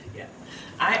piece. Yeah,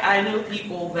 I know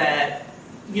people that.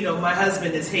 My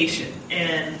husband is Haitian,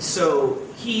 and so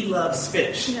he loves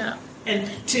fish. Yeah.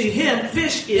 And to him,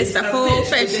 fish is the whole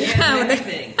fish. It has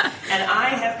everything. And I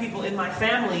have people in my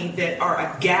family that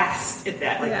are aghast at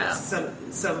that. Like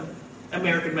some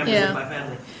American members of my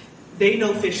family, they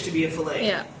know fish to be a fillet.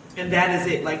 Yeah. And that is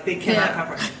it. Like they cannot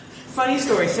comprehend. Funny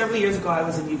story. Several years ago, I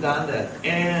was in Uganda,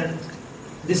 and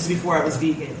this is before I was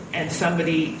vegan, and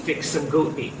somebody fixed some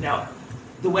goat meat. Now,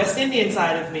 the West Indian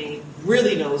side of me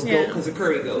really knows goat because of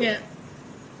curry goat. Yeah.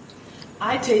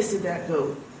 I tasted that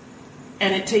goat,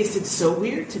 and it tasted so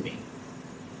weird to me.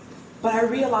 But I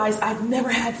realized I'd never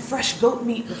had fresh goat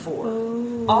meat before.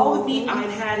 Oh. All the meat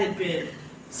I'd had been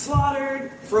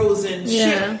slaughtered, frozen,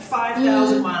 shipped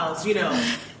 5,000 miles,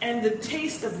 And the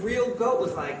taste of real goat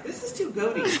was like, this is too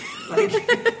goaty. Like,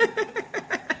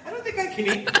 I don't think I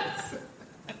can eat this.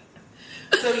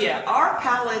 So our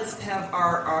palates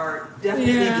are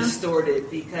definitely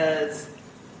distorted because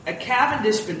a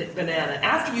Cavendish banana,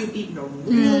 after you've eaten a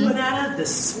real banana, the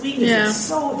sweetness is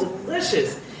so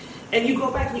delicious. and you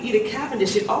go back and you eat a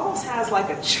Cavendish, it almost has like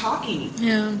a chalky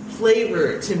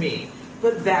flavor to me.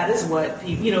 But that is what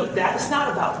people, that is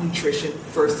not about nutrition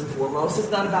first and foremost. It's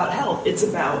not about health. It's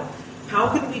about how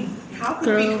could we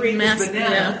create this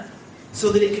banana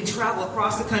so that it can travel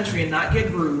across the country and not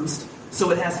get bruised, so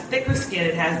it has thicker skin,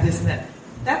 it has this and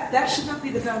that. That should not be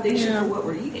the foundation for what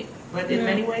we're eating. But in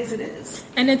many ways it is.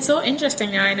 And it's so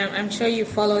interesting now, and I'm sure you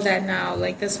follow that now,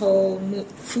 like this whole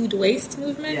food waste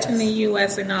movement in the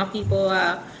U.S. and now people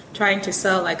are trying to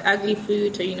sell like ugly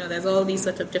food, or there's all these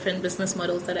sort of different business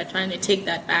models that are trying to take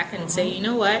that back and say, you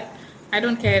know what, I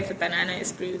don't care if the banana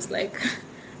is bruised, like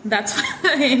that's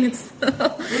fine.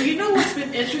 Well, you know what's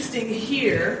been interesting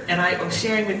here, and I'm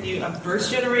sharing with you, I'm first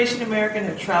generation American,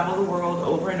 have traveled the world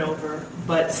over and over,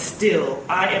 but still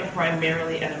I am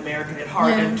primarily an American at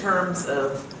heart in terms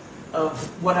of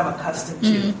what I'm accustomed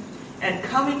to. And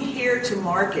coming here to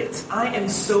markets, I am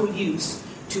so used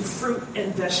to fruit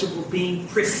and vegetable being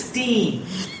pristine.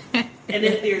 And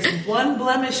if there's one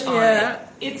blemish on it,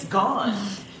 it's gone.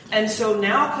 And so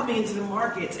now coming into the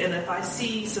markets, and if I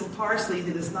see some parsley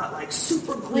that is not like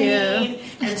super green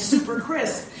and super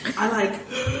crisp, I like,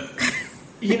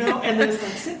 and then it's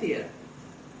like, Cynthia,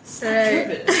 stop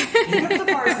tripping. You have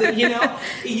the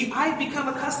parsley, I become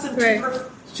accustomed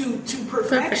to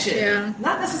perfection.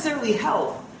 Not necessarily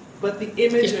health, but the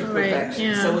image of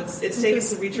perfection. So it's taken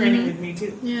some retraining with me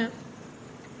too. Yeah.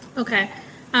 Okay.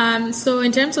 So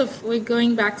in terms of, we're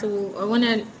going back to, I want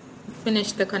to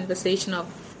finish the conversation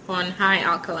on high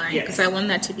alkaline, because I want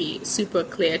that to be super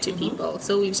clear to people.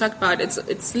 So we've talked about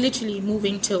it's literally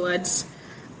moving towards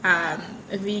a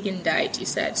vegan diet, you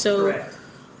said. So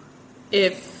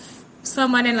if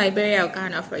someone in Liberia or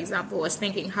Ghana, for example, was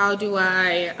thinking, how do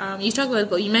I,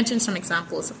 you mentioned some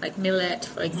examples of like millet,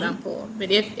 for example, but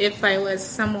if I was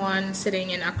someone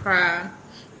sitting in Accra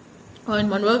or in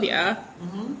Monrovia,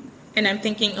 and I'm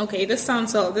thinking, okay, this all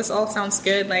sounds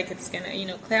good, like it's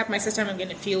gonna, clear up my system, I'm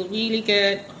gonna feel really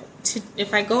good.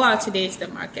 If I go out today to the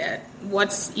market,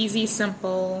 what's easy,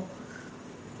 simple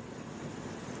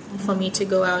for me to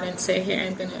go out and say, here,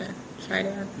 I'm gonna try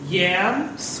that?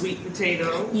 Yam, sweet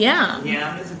potato. Yam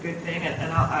is a good thing,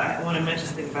 and I want to mention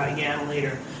something about yam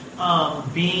later.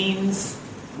 Beans,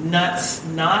 nuts,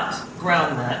 not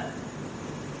groundnut.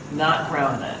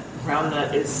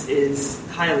 Groundnut is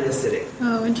highly acidic.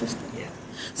 Oh, interesting. Yeah,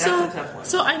 that's a tough one.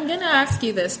 So I'm going to ask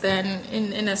you this then,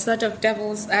 in a sort of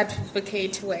devil's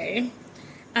advocate way,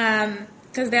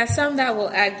 because there are some that will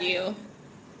argue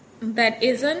that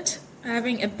isn't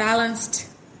having a balanced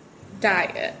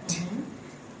diet,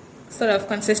 sort of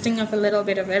consisting of a little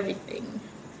bit of everything,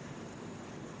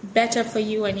 better for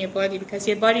you and your body, because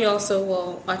your body also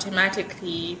will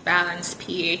automatically balance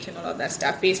pH and all of that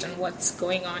stuff based on what's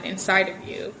going on inside of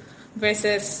you,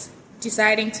 versus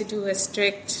deciding to do a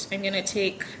strict, I'm going to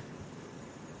take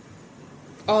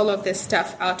all of this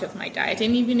stuff out of my diet.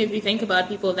 And even if you think about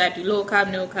people that do low carb,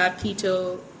 no carb,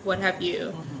 keto, what have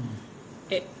you,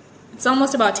 it's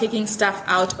almost about taking stuff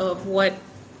out of what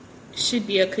should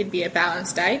be or could be a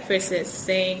balanced diet, versus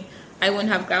saying, I won't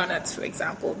have groundnuts, for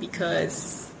example,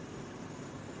 because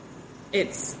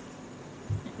it's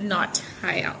not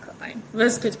high alkaline.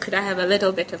 Versus could I have a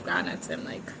little bit of groundnuts and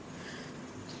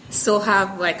still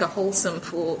have a wholesome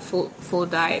full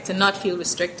diet and not feel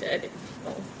restricted?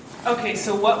 Okay,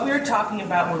 so what we're talking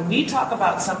about when we talk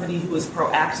about somebody who is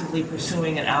proactively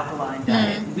pursuing an alkaline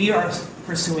diet, we are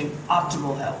pursuing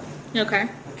optimal health.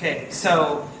 Okay,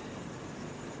 so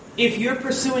if you're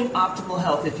pursuing optimal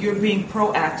health, if you're being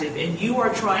proactive and you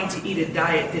are trying to eat a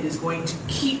diet that is going to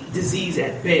keep disease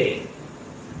at bay,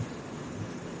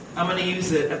 I'm going to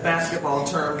use a basketball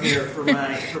term here for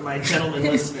my gentlemen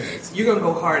listeners. You're going to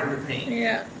go hard in the paint.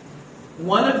 Yeah.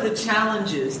 One of the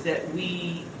challenges that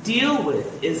we deal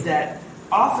with is that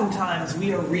oftentimes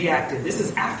we are reactive. This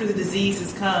is after the disease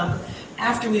has come,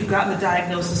 after we've gotten the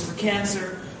diagnosis for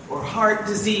cancer or heart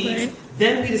disease. Right.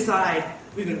 Then we decide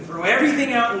we're going to throw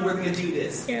everything out and we're going to do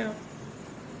this. Yeah.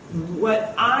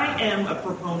 What I am a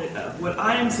proponent of, what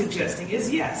I am suggesting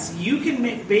is, yes, you can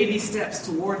make baby steps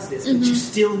towards this, but you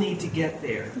still need to get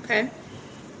there. Okay.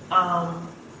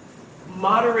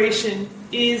 Moderation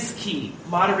is key.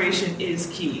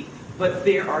 But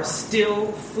there are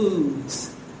still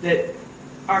foods that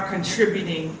are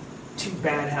contributing to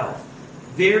bad health.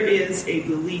 There is a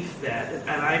belief that, and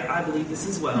I believe this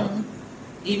as well,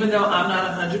 even though I'm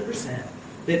not 100%,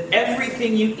 that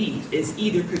everything you eat is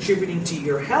either contributing to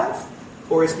your health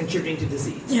or is contributing to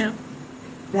disease. Yeah.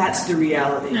 That's the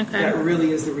reality. Okay. That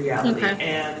really is the reality. Okay.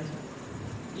 And,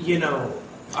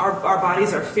 our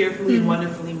bodies are fearfully and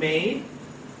wonderfully made,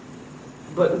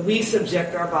 but we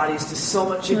subject our bodies to so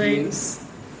much abuse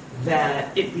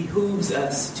that it behooves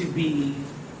us to be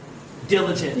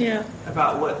diligent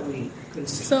about what we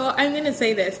consume. So I'm going to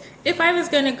say this. If I was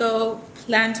going to go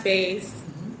plant-based,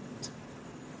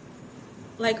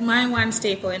 like my one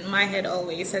staple in my head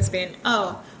always has been,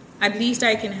 at least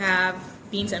I can have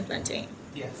beans and plantain.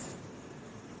 Yes.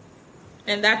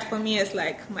 And that for me is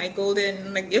like my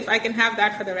golden, like if I can have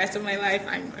that for the rest of my life,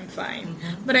 I'm fine.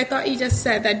 Mm-hmm. But I thought you just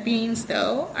said that beans,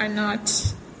 though, are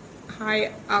not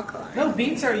high alkaline. No,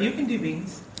 beans are, you can do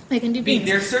beans. I can do beans.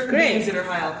 There are certain beans that are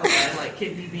high alkaline, like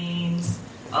kidney beans.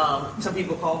 Some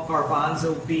people call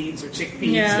garbanzo beans or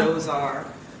chickpeas. Yeah. Those are,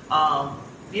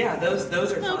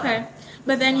 those are fine. Okay.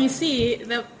 But then you see,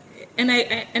 and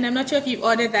I'm not sure if you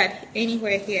ordered that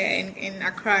anywhere here in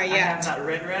Accra yet. I have not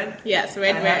red. Yes,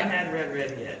 red. I haven't had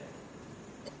red yet.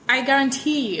 I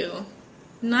guarantee you,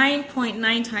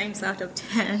 9.9 times out of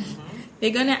 10,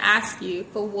 they're going to ask you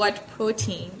for what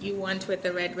protein you want with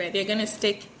the red. They're going to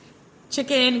stick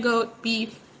chicken, goat,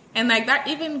 beef, and like that.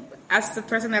 Even as the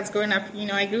person that's growing up,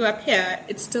 I grew up here,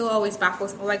 it still always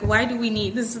baffles me. Like, why do we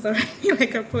need, this is already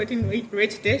like a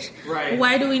protein-rich dish. Right.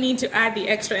 Why do we need to add the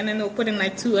extra? And then they'll put in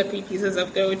like 2 or 3 pieces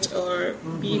of goat or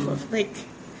beef or like,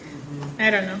 I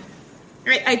don't know.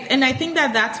 And I think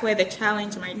that's where the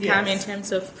challenge might come in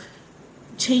terms of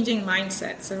changing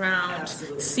mindsets around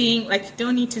seeing, like, you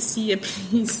don't need to see a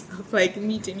piece of like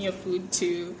meat in your food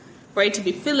for it to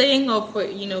be filling or for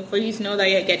you to know that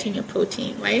you're getting your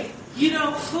protein, right?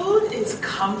 Food is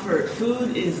comfort.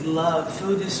 Food is love.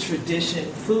 Food is tradition.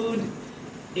 Food,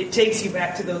 it takes you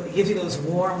back to it gives you those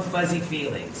warm, fuzzy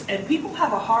feelings. And people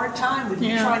have a hard time with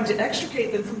you trying to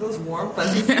extricate them from those warm,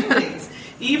 fuzzy feelings,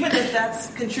 even if that's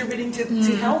contributing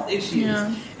to health issues.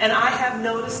 Yeah. And I have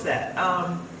noticed that.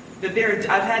 I've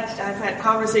had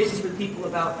conversations with people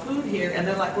about food here, and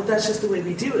they're like, well, that's just the way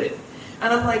we do it.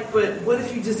 And I'm like, but what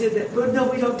if you just did that? But no,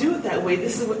 we don't do it that way.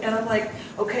 This is and I'm like,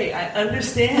 okay, I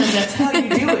understand that's how you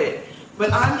do it,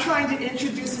 but I'm trying to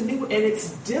introduce a new, and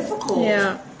it's difficult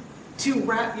to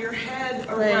wrap your head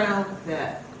around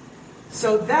that.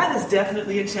 So that is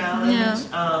definitely a challenge.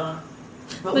 Yeah.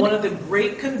 But one of the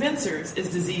great convincers is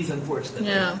disease, unfortunately.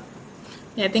 Yeah.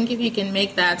 Yeah, I think if you can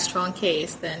make that strong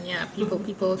case, then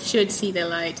people should see the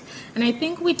light. And I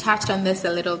think we touched on this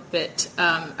a little bit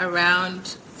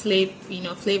around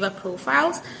flavor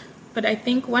profiles. But I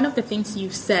think one of the things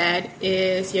you've said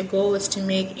is your goal is to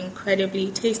make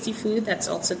incredibly tasty food that's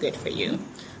also good for you.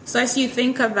 So as you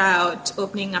think about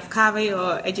opening up cafe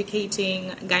or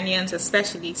educating Ghanaians,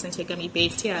 especially since you're going to be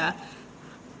based here,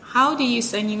 how do you,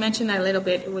 and you mentioned that a little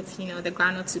bit with, the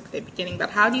groundnut soup at the beginning, but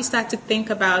how do you start to think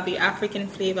about the African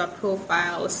flavor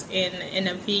profiles in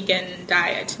a vegan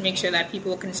diet to make sure that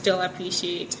people can still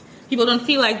appreciate, people don't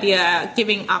feel like they are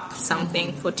giving up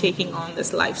something for taking on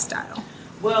this lifestyle?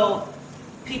 Well,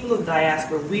 people of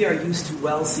diaspora, we are used to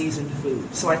well-seasoned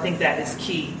food, so I think that is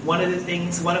key. One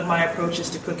of my approaches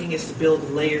to cooking is to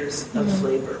build layers of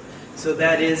flavor. So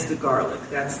that is the garlic,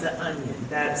 that's the onion,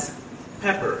 that's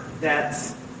pepper,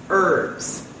 that's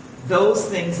herbs, those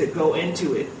things that go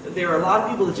into it. There are a lot of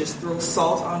people that just throw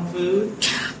salt on food.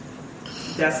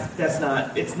 It's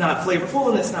not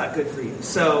flavorful and it's not good for you.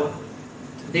 So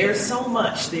there's so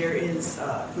much. There is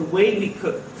the way we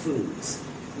cook foods.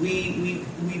 We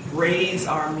braise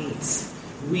our meats.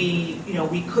 We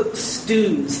cook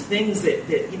stews, things that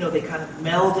they kind of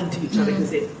meld into each other because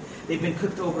they've been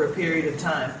cooked over a period of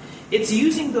time. It's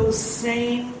using those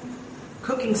same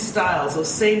cooking styles, those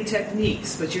same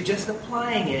techniques, but you're just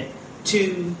applying it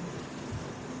to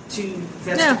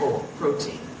vegetable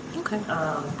protein. Okay.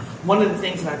 One of the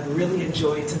things that I've really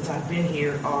enjoyed since I've been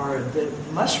here are the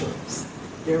mushrooms.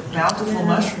 There are bountiful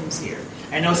mushrooms here.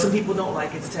 I know some people don't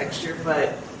like its texture,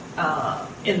 but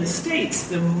in the States,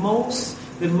 the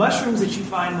mushrooms that you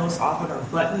find most often are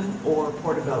button or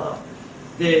portobello.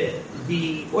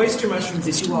 The oyster mushrooms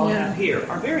that you all have here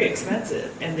are very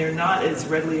expensive, and they're not as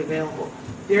readily available.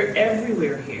 They're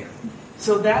everywhere here.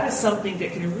 So that is something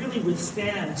that can really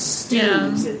withstand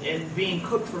stews and being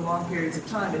cooked for long periods of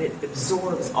time, and it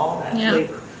absorbs all that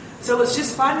flavor. So it's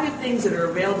just finding the things that are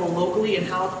available locally and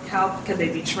how can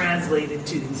they be translated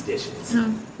to these dishes.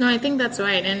 No, I think that's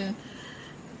right.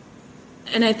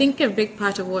 And I think a big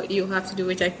part of what you have to do,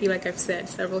 which I feel like I've said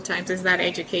several times, is that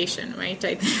education, right?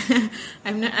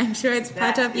 I'm sure it's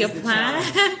part of your plan,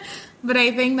 but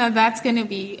I think that's going to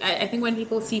be, I think when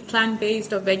people see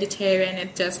plant-based or vegetarian,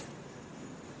 it just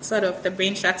sort of, the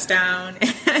brain shuts down.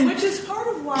 Which is part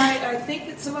of why I think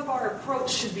that some of our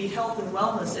approach should be health and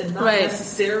wellness and not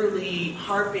necessarily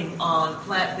harping on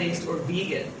plant-based or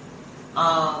vegan.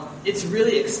 It's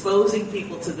really exposing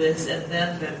people to this and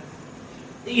then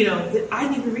I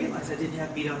didn't even realize I didn't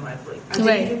have meat on my plate. I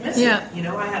didn't even miss it.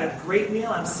 I had a great meal.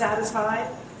 I'm satisfied.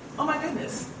 Oh my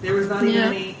goodness. There was not even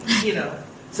any,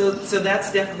 So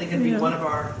that's definitely going to be one of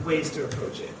our ways to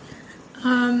approach it.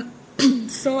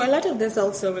 So a lot of this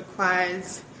also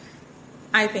requires,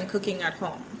 I think, cooking at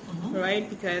home, right?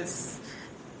 Because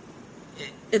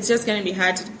it's just going to be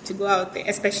hard to go out there,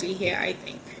 especially here, I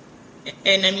think.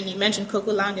 And I mean, you mentioned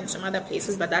Coco Lounge and some other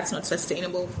places, but that's not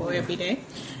sustainable for every day.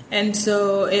 And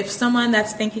so if someone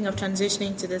that's thinking of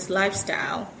transitioning to this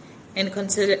lifestyle and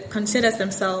considers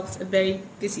themselves a very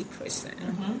busy person,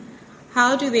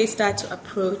 how do they start to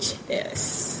approach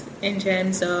this in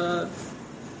terms of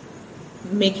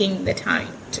making the time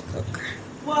to cook?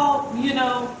 Well,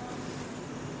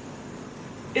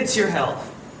 it's your health.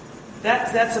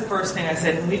 That's the first thing I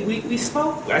said. And we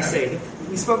spoke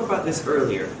about this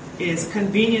earlier, is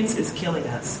convenience is killing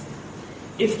us.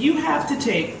 If you have to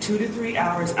take 2 to 3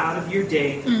 hours out of your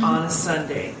day on a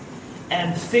Sunday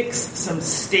and fix some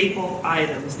staple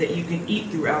items that you can eat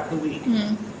throughout the week,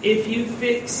 if you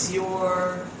fix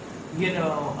your, I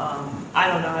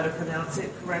don't know how to pronounce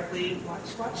it correctly,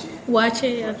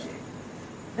 wache.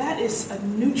 That is a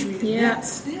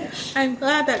nutrient-dense dish. I'm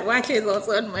glad that wache is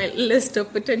also on my list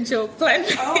of potential plant.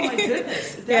 Oh my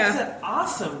goodness, that's an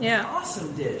awesome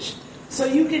dish. So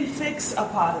you can fix a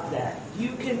pot of that.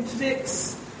 You can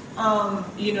fix,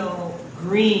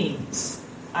 greens.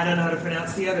 I don't know how to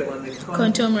pronounce the other one.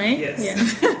 Contomere? Yes.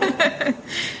 Yeah.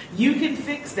 You can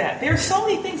fix that. There are so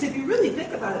many things, if you really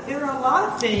think about it, there are a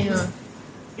lot of things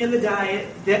in the diet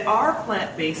that are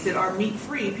plant-based, that are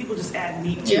meat-free. People just add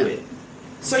meat to it.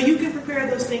 So you can prepare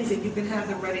those things and you can have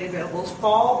them ready available.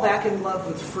 Fall back in love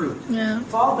with fruit. Yeah.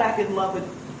 Fall back in love with...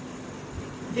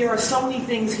 There are so many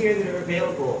things here that are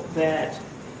available that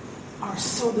are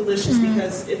so delicious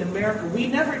because in America, we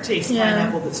never taste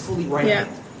pineapple that's fully ripened. Yeah.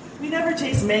 We never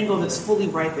taste mango that's fully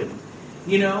ripened,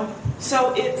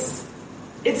 So it's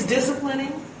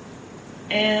disciplining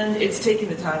and it's taking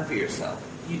the time for yourself.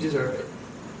 You deserve it.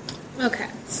 Okay,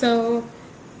 so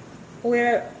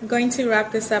we're going to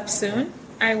wrap this up soon.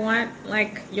 I want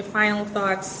your final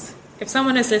thoughts. If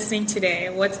someone is listening today,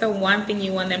 what's the one thing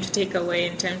you want them to take away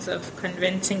in terms of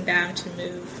convincing them to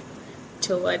move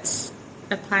towards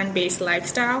a plant-based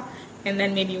lifestyle? And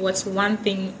then maybe what's one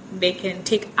thing they can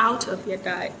take out of your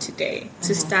diet today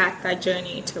to start that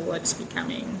journey towards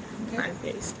becoming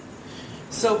plant-based?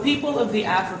 So people of the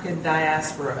African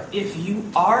diaspora, if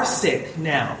you are sick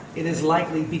now, it is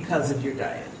likely because of your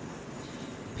diet.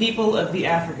 People of the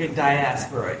African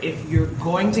diaspora, if you're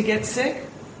going to get sick,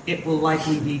 it will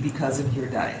likely be because of your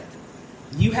diet.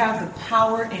 You have the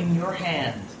power in your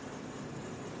hand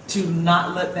to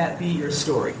not let that be your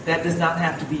story. That does not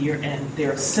have to be your end.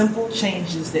 There are simple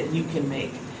changes that you can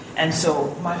make. And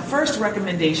so my first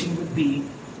recommendation would be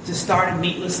to start a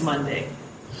meatless Monday.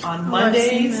 On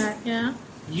Mondays,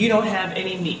 you don't have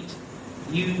any meat.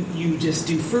 You just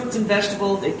do fruits and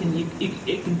vegetables. It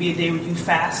can be a day where you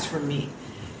fast from meat.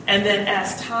 And then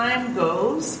as time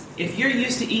goes, if you're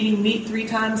used to eating meat 3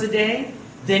 times a day,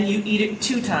 then you eat it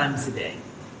 2 times a day.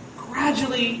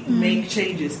 Gradually make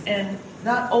changes. And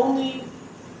not only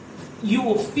you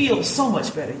will feel so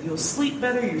much better, you'll sleep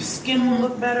better, your skin will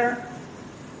look better,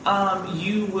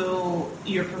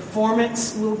 your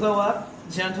performance will go up,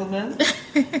 gentlemen.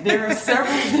 There are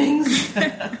several things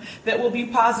that will be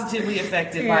positively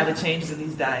affected by the changes in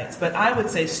these diets. But I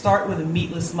would say start with a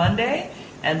meatless Monday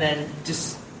and then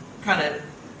just kind of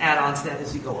add on to that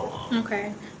as you go along.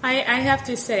 Okay. I have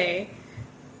to say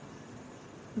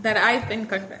that I've been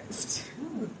convinced.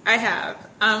 I have.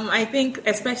 I think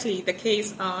especially the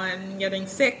case on getting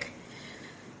sick,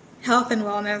 health and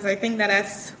wellness, I think that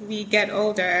as we get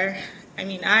older, I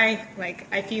mean, I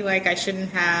feel like I shouldn't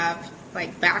have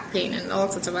back pain and all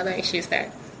sorts of other issues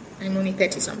that I'm only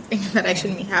 30-something that I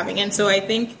shouldn't be having. And so I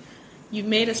think you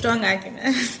made a strong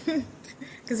argument.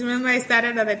 Because remember, I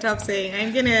started at the top saying,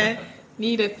 I'm going to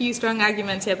need a few strong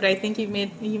arguments here, but I think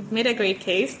you've made a great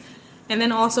case. And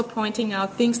then also pointing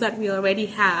out things that we already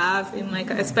have, in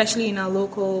especially in our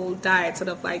local diet, sort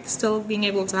of still being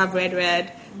able to have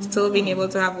red, still being able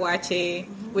to have wache,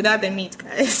 without the meat,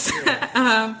 guys.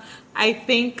 I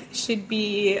think should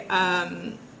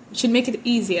make it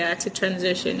easier to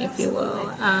transition, if you will.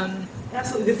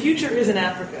 Absolutely. The future is in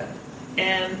Africa.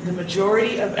 And the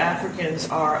majority of Africans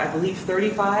are, I believe,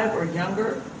 35 or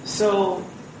younger. So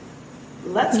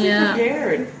let's be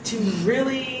prepared to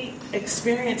really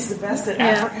experience the best that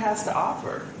Africa has to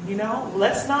offer.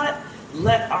 Let's not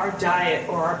let our diet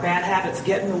or our bad habits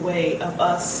get in the way of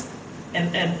us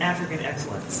and African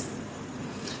excellence.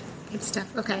 Good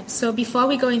stuff. Okay, so before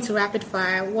we go into rapid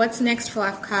fire, what's next for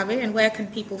Afkave and where can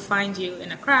people find you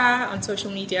in Accra, on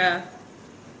social media?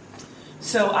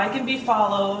 So I can be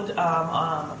followed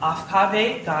on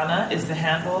Afkave Ghana is the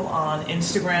handle on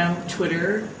Instagram,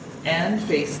 Twitter, and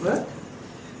Facebook.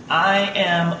 I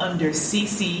am under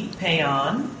CC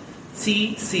Péan,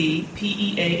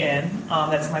 CCPEAN.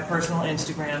 That's my personal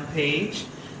Instagram page.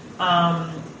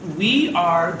 We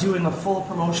are doing a full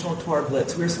promotional tour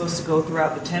blitz. We're supposed to go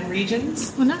throughout the 10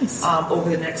 regions over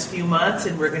the next few months,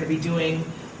 and we're going to be doing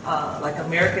like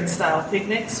American-style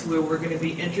picnics where we're going to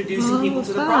be introducing people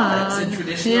to the products in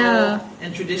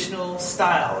traditional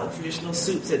style, and traditional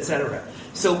suits, etc.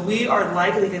 So we are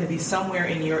likely going to be somewhere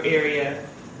in your area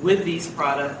with these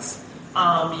products.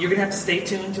 You're going to have to stay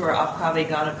tuned to our Afkave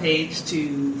Ghana page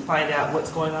to find out what's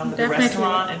going on with the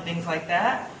restaurant and things like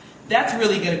that. That's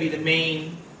really going to be the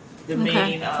main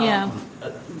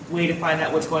way to find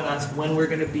out what's going on is when we're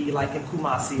going to be like in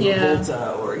Kumasi or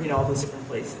Volta or all those different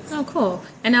places. Oh, cool!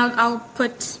 And I'll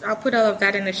put all of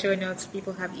that in the show notes so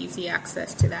people have easy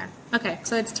access to that. Okay,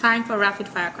 so it's time for rapid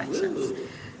fire questions. Ooh.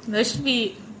 Those should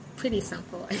be pretty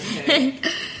simple, I think.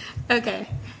 Okay.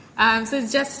 So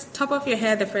it's just top of your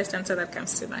head the first answer that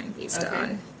comes to mind based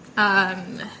on.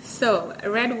 So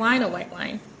red wine or white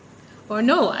wine, or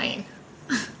no wine?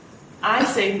 I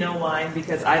say no wine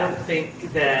because I don't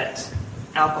think that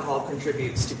alcohol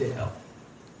contributes to good health.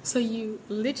 So you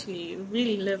literally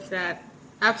really live that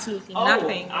absolutely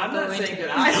nothing. I'm not saying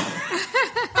that I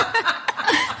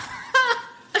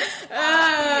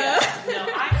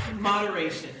don't.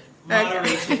 Moderation,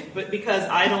 but because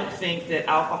I don't think that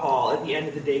alcohol at the end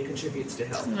of the day contributes to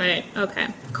health. Right, okay.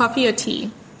 Coffee or tea?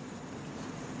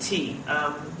 Tea.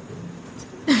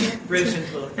 British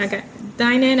influence. Okay.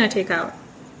 Dine in or take out?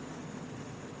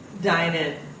 Dine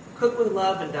in. Cook with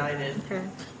love and dine in. Okay.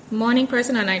 Morning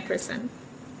person or night person?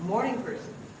 Morning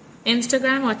person.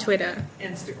 Instagram or Twitter?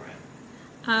 Instagram.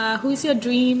 Who's your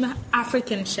dream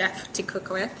African chef to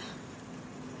cook with?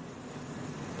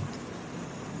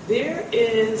 There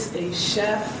is a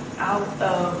chef out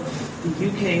of the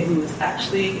UK who is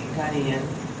actually Ghanaian.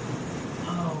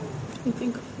 I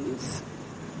think who's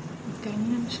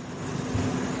Ghanaian chef?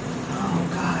 Oh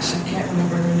gosh, I can't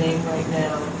remember her name right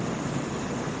now.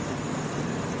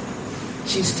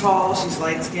 She's tall, she's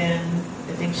light-skinned.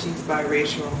 I think she's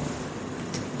biracial.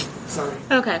 Sorry.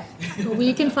 Okay.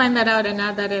 We can find that out and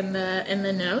add that in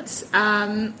the notes.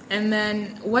 And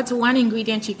then what's one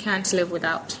ingredient you can't live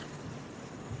without?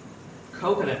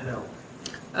 Coconut milk.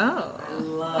 Oh. I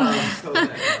love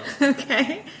coconut milk.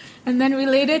 Okay. And then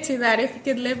related to that, if you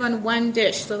could live on one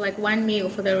dish, so like one meal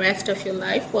for the rest of your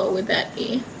life, what would that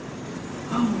be?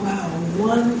 Oh, wow.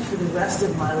 One for the rest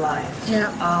of my life.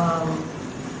 Yeah.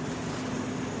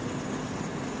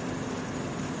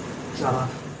 Jollof.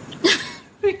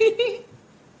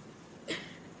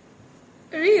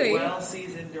 Really?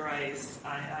 Well-seasoned rice.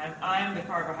 I'm the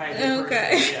carbohydrate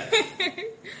okay. person. Yes.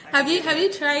 Have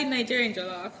you tried Nigerian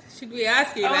jollof? Should we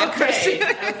ask you that question?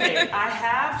 Okay. I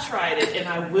have tried it, and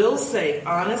I will say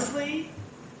honestly,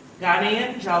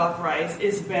 Ghanaian jollof rice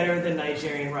is better than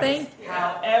Nigerian rice.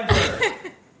 However,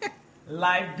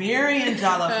 Liberian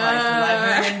jollof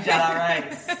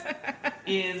rice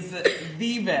is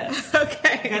the best.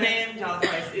 Okay. Ghanaian jollof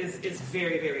rice is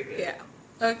very, very good. Yeah.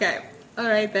 Okay. All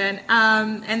right then.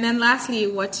 And then lastly,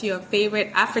 what's your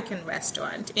favorite African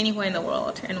restaurant anywhere in the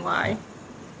world and why?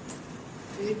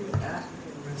 Favorite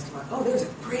African restaurant? Oh, there's a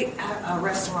great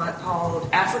restaurant called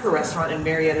Africa Restaurant in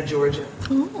Marietta, Georgia.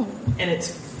 Oh. And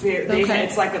it's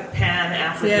it's like a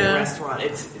pan-African restaurant.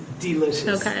 It's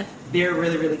delicious. Okay. They're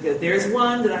really, really good. There's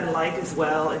one that I like as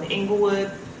well in Inglewood,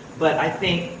 but I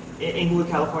think in Inglewood,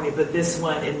 California, but this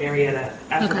one in Marietta,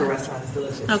 Africa Restaurant is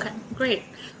delicious. Okay, great.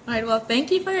 All right, well,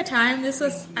 thank you for your time. This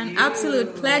was an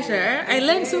absolute pleasure. I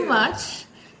learned so much,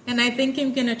 and I think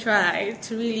I'm going to try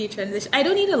to really transition. I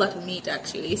don't eat a lot of meat,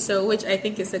 actually, so which I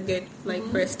think is a good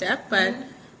first step, but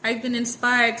I've been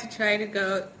inspired to try to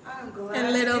go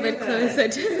a little bit closer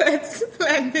to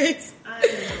plant-based. I'm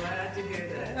glad to hear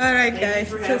that. All right, guys,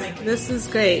 this was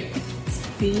great.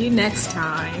 See you next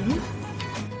time.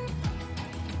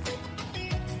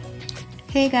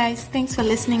 Hey guys, thanks for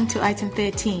listening to Item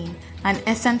 13, an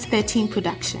Essence 13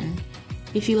 production.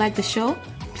 If you like the show,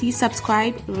 please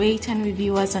subscribe, rate, and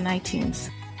review us on iTunes.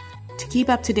 To keep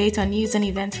up to date on news and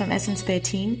events from Essence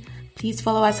 13, please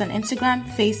follow us on Instagram,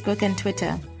 Facebook, and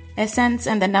Twitter. Essence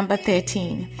and the number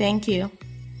 13. Thank you.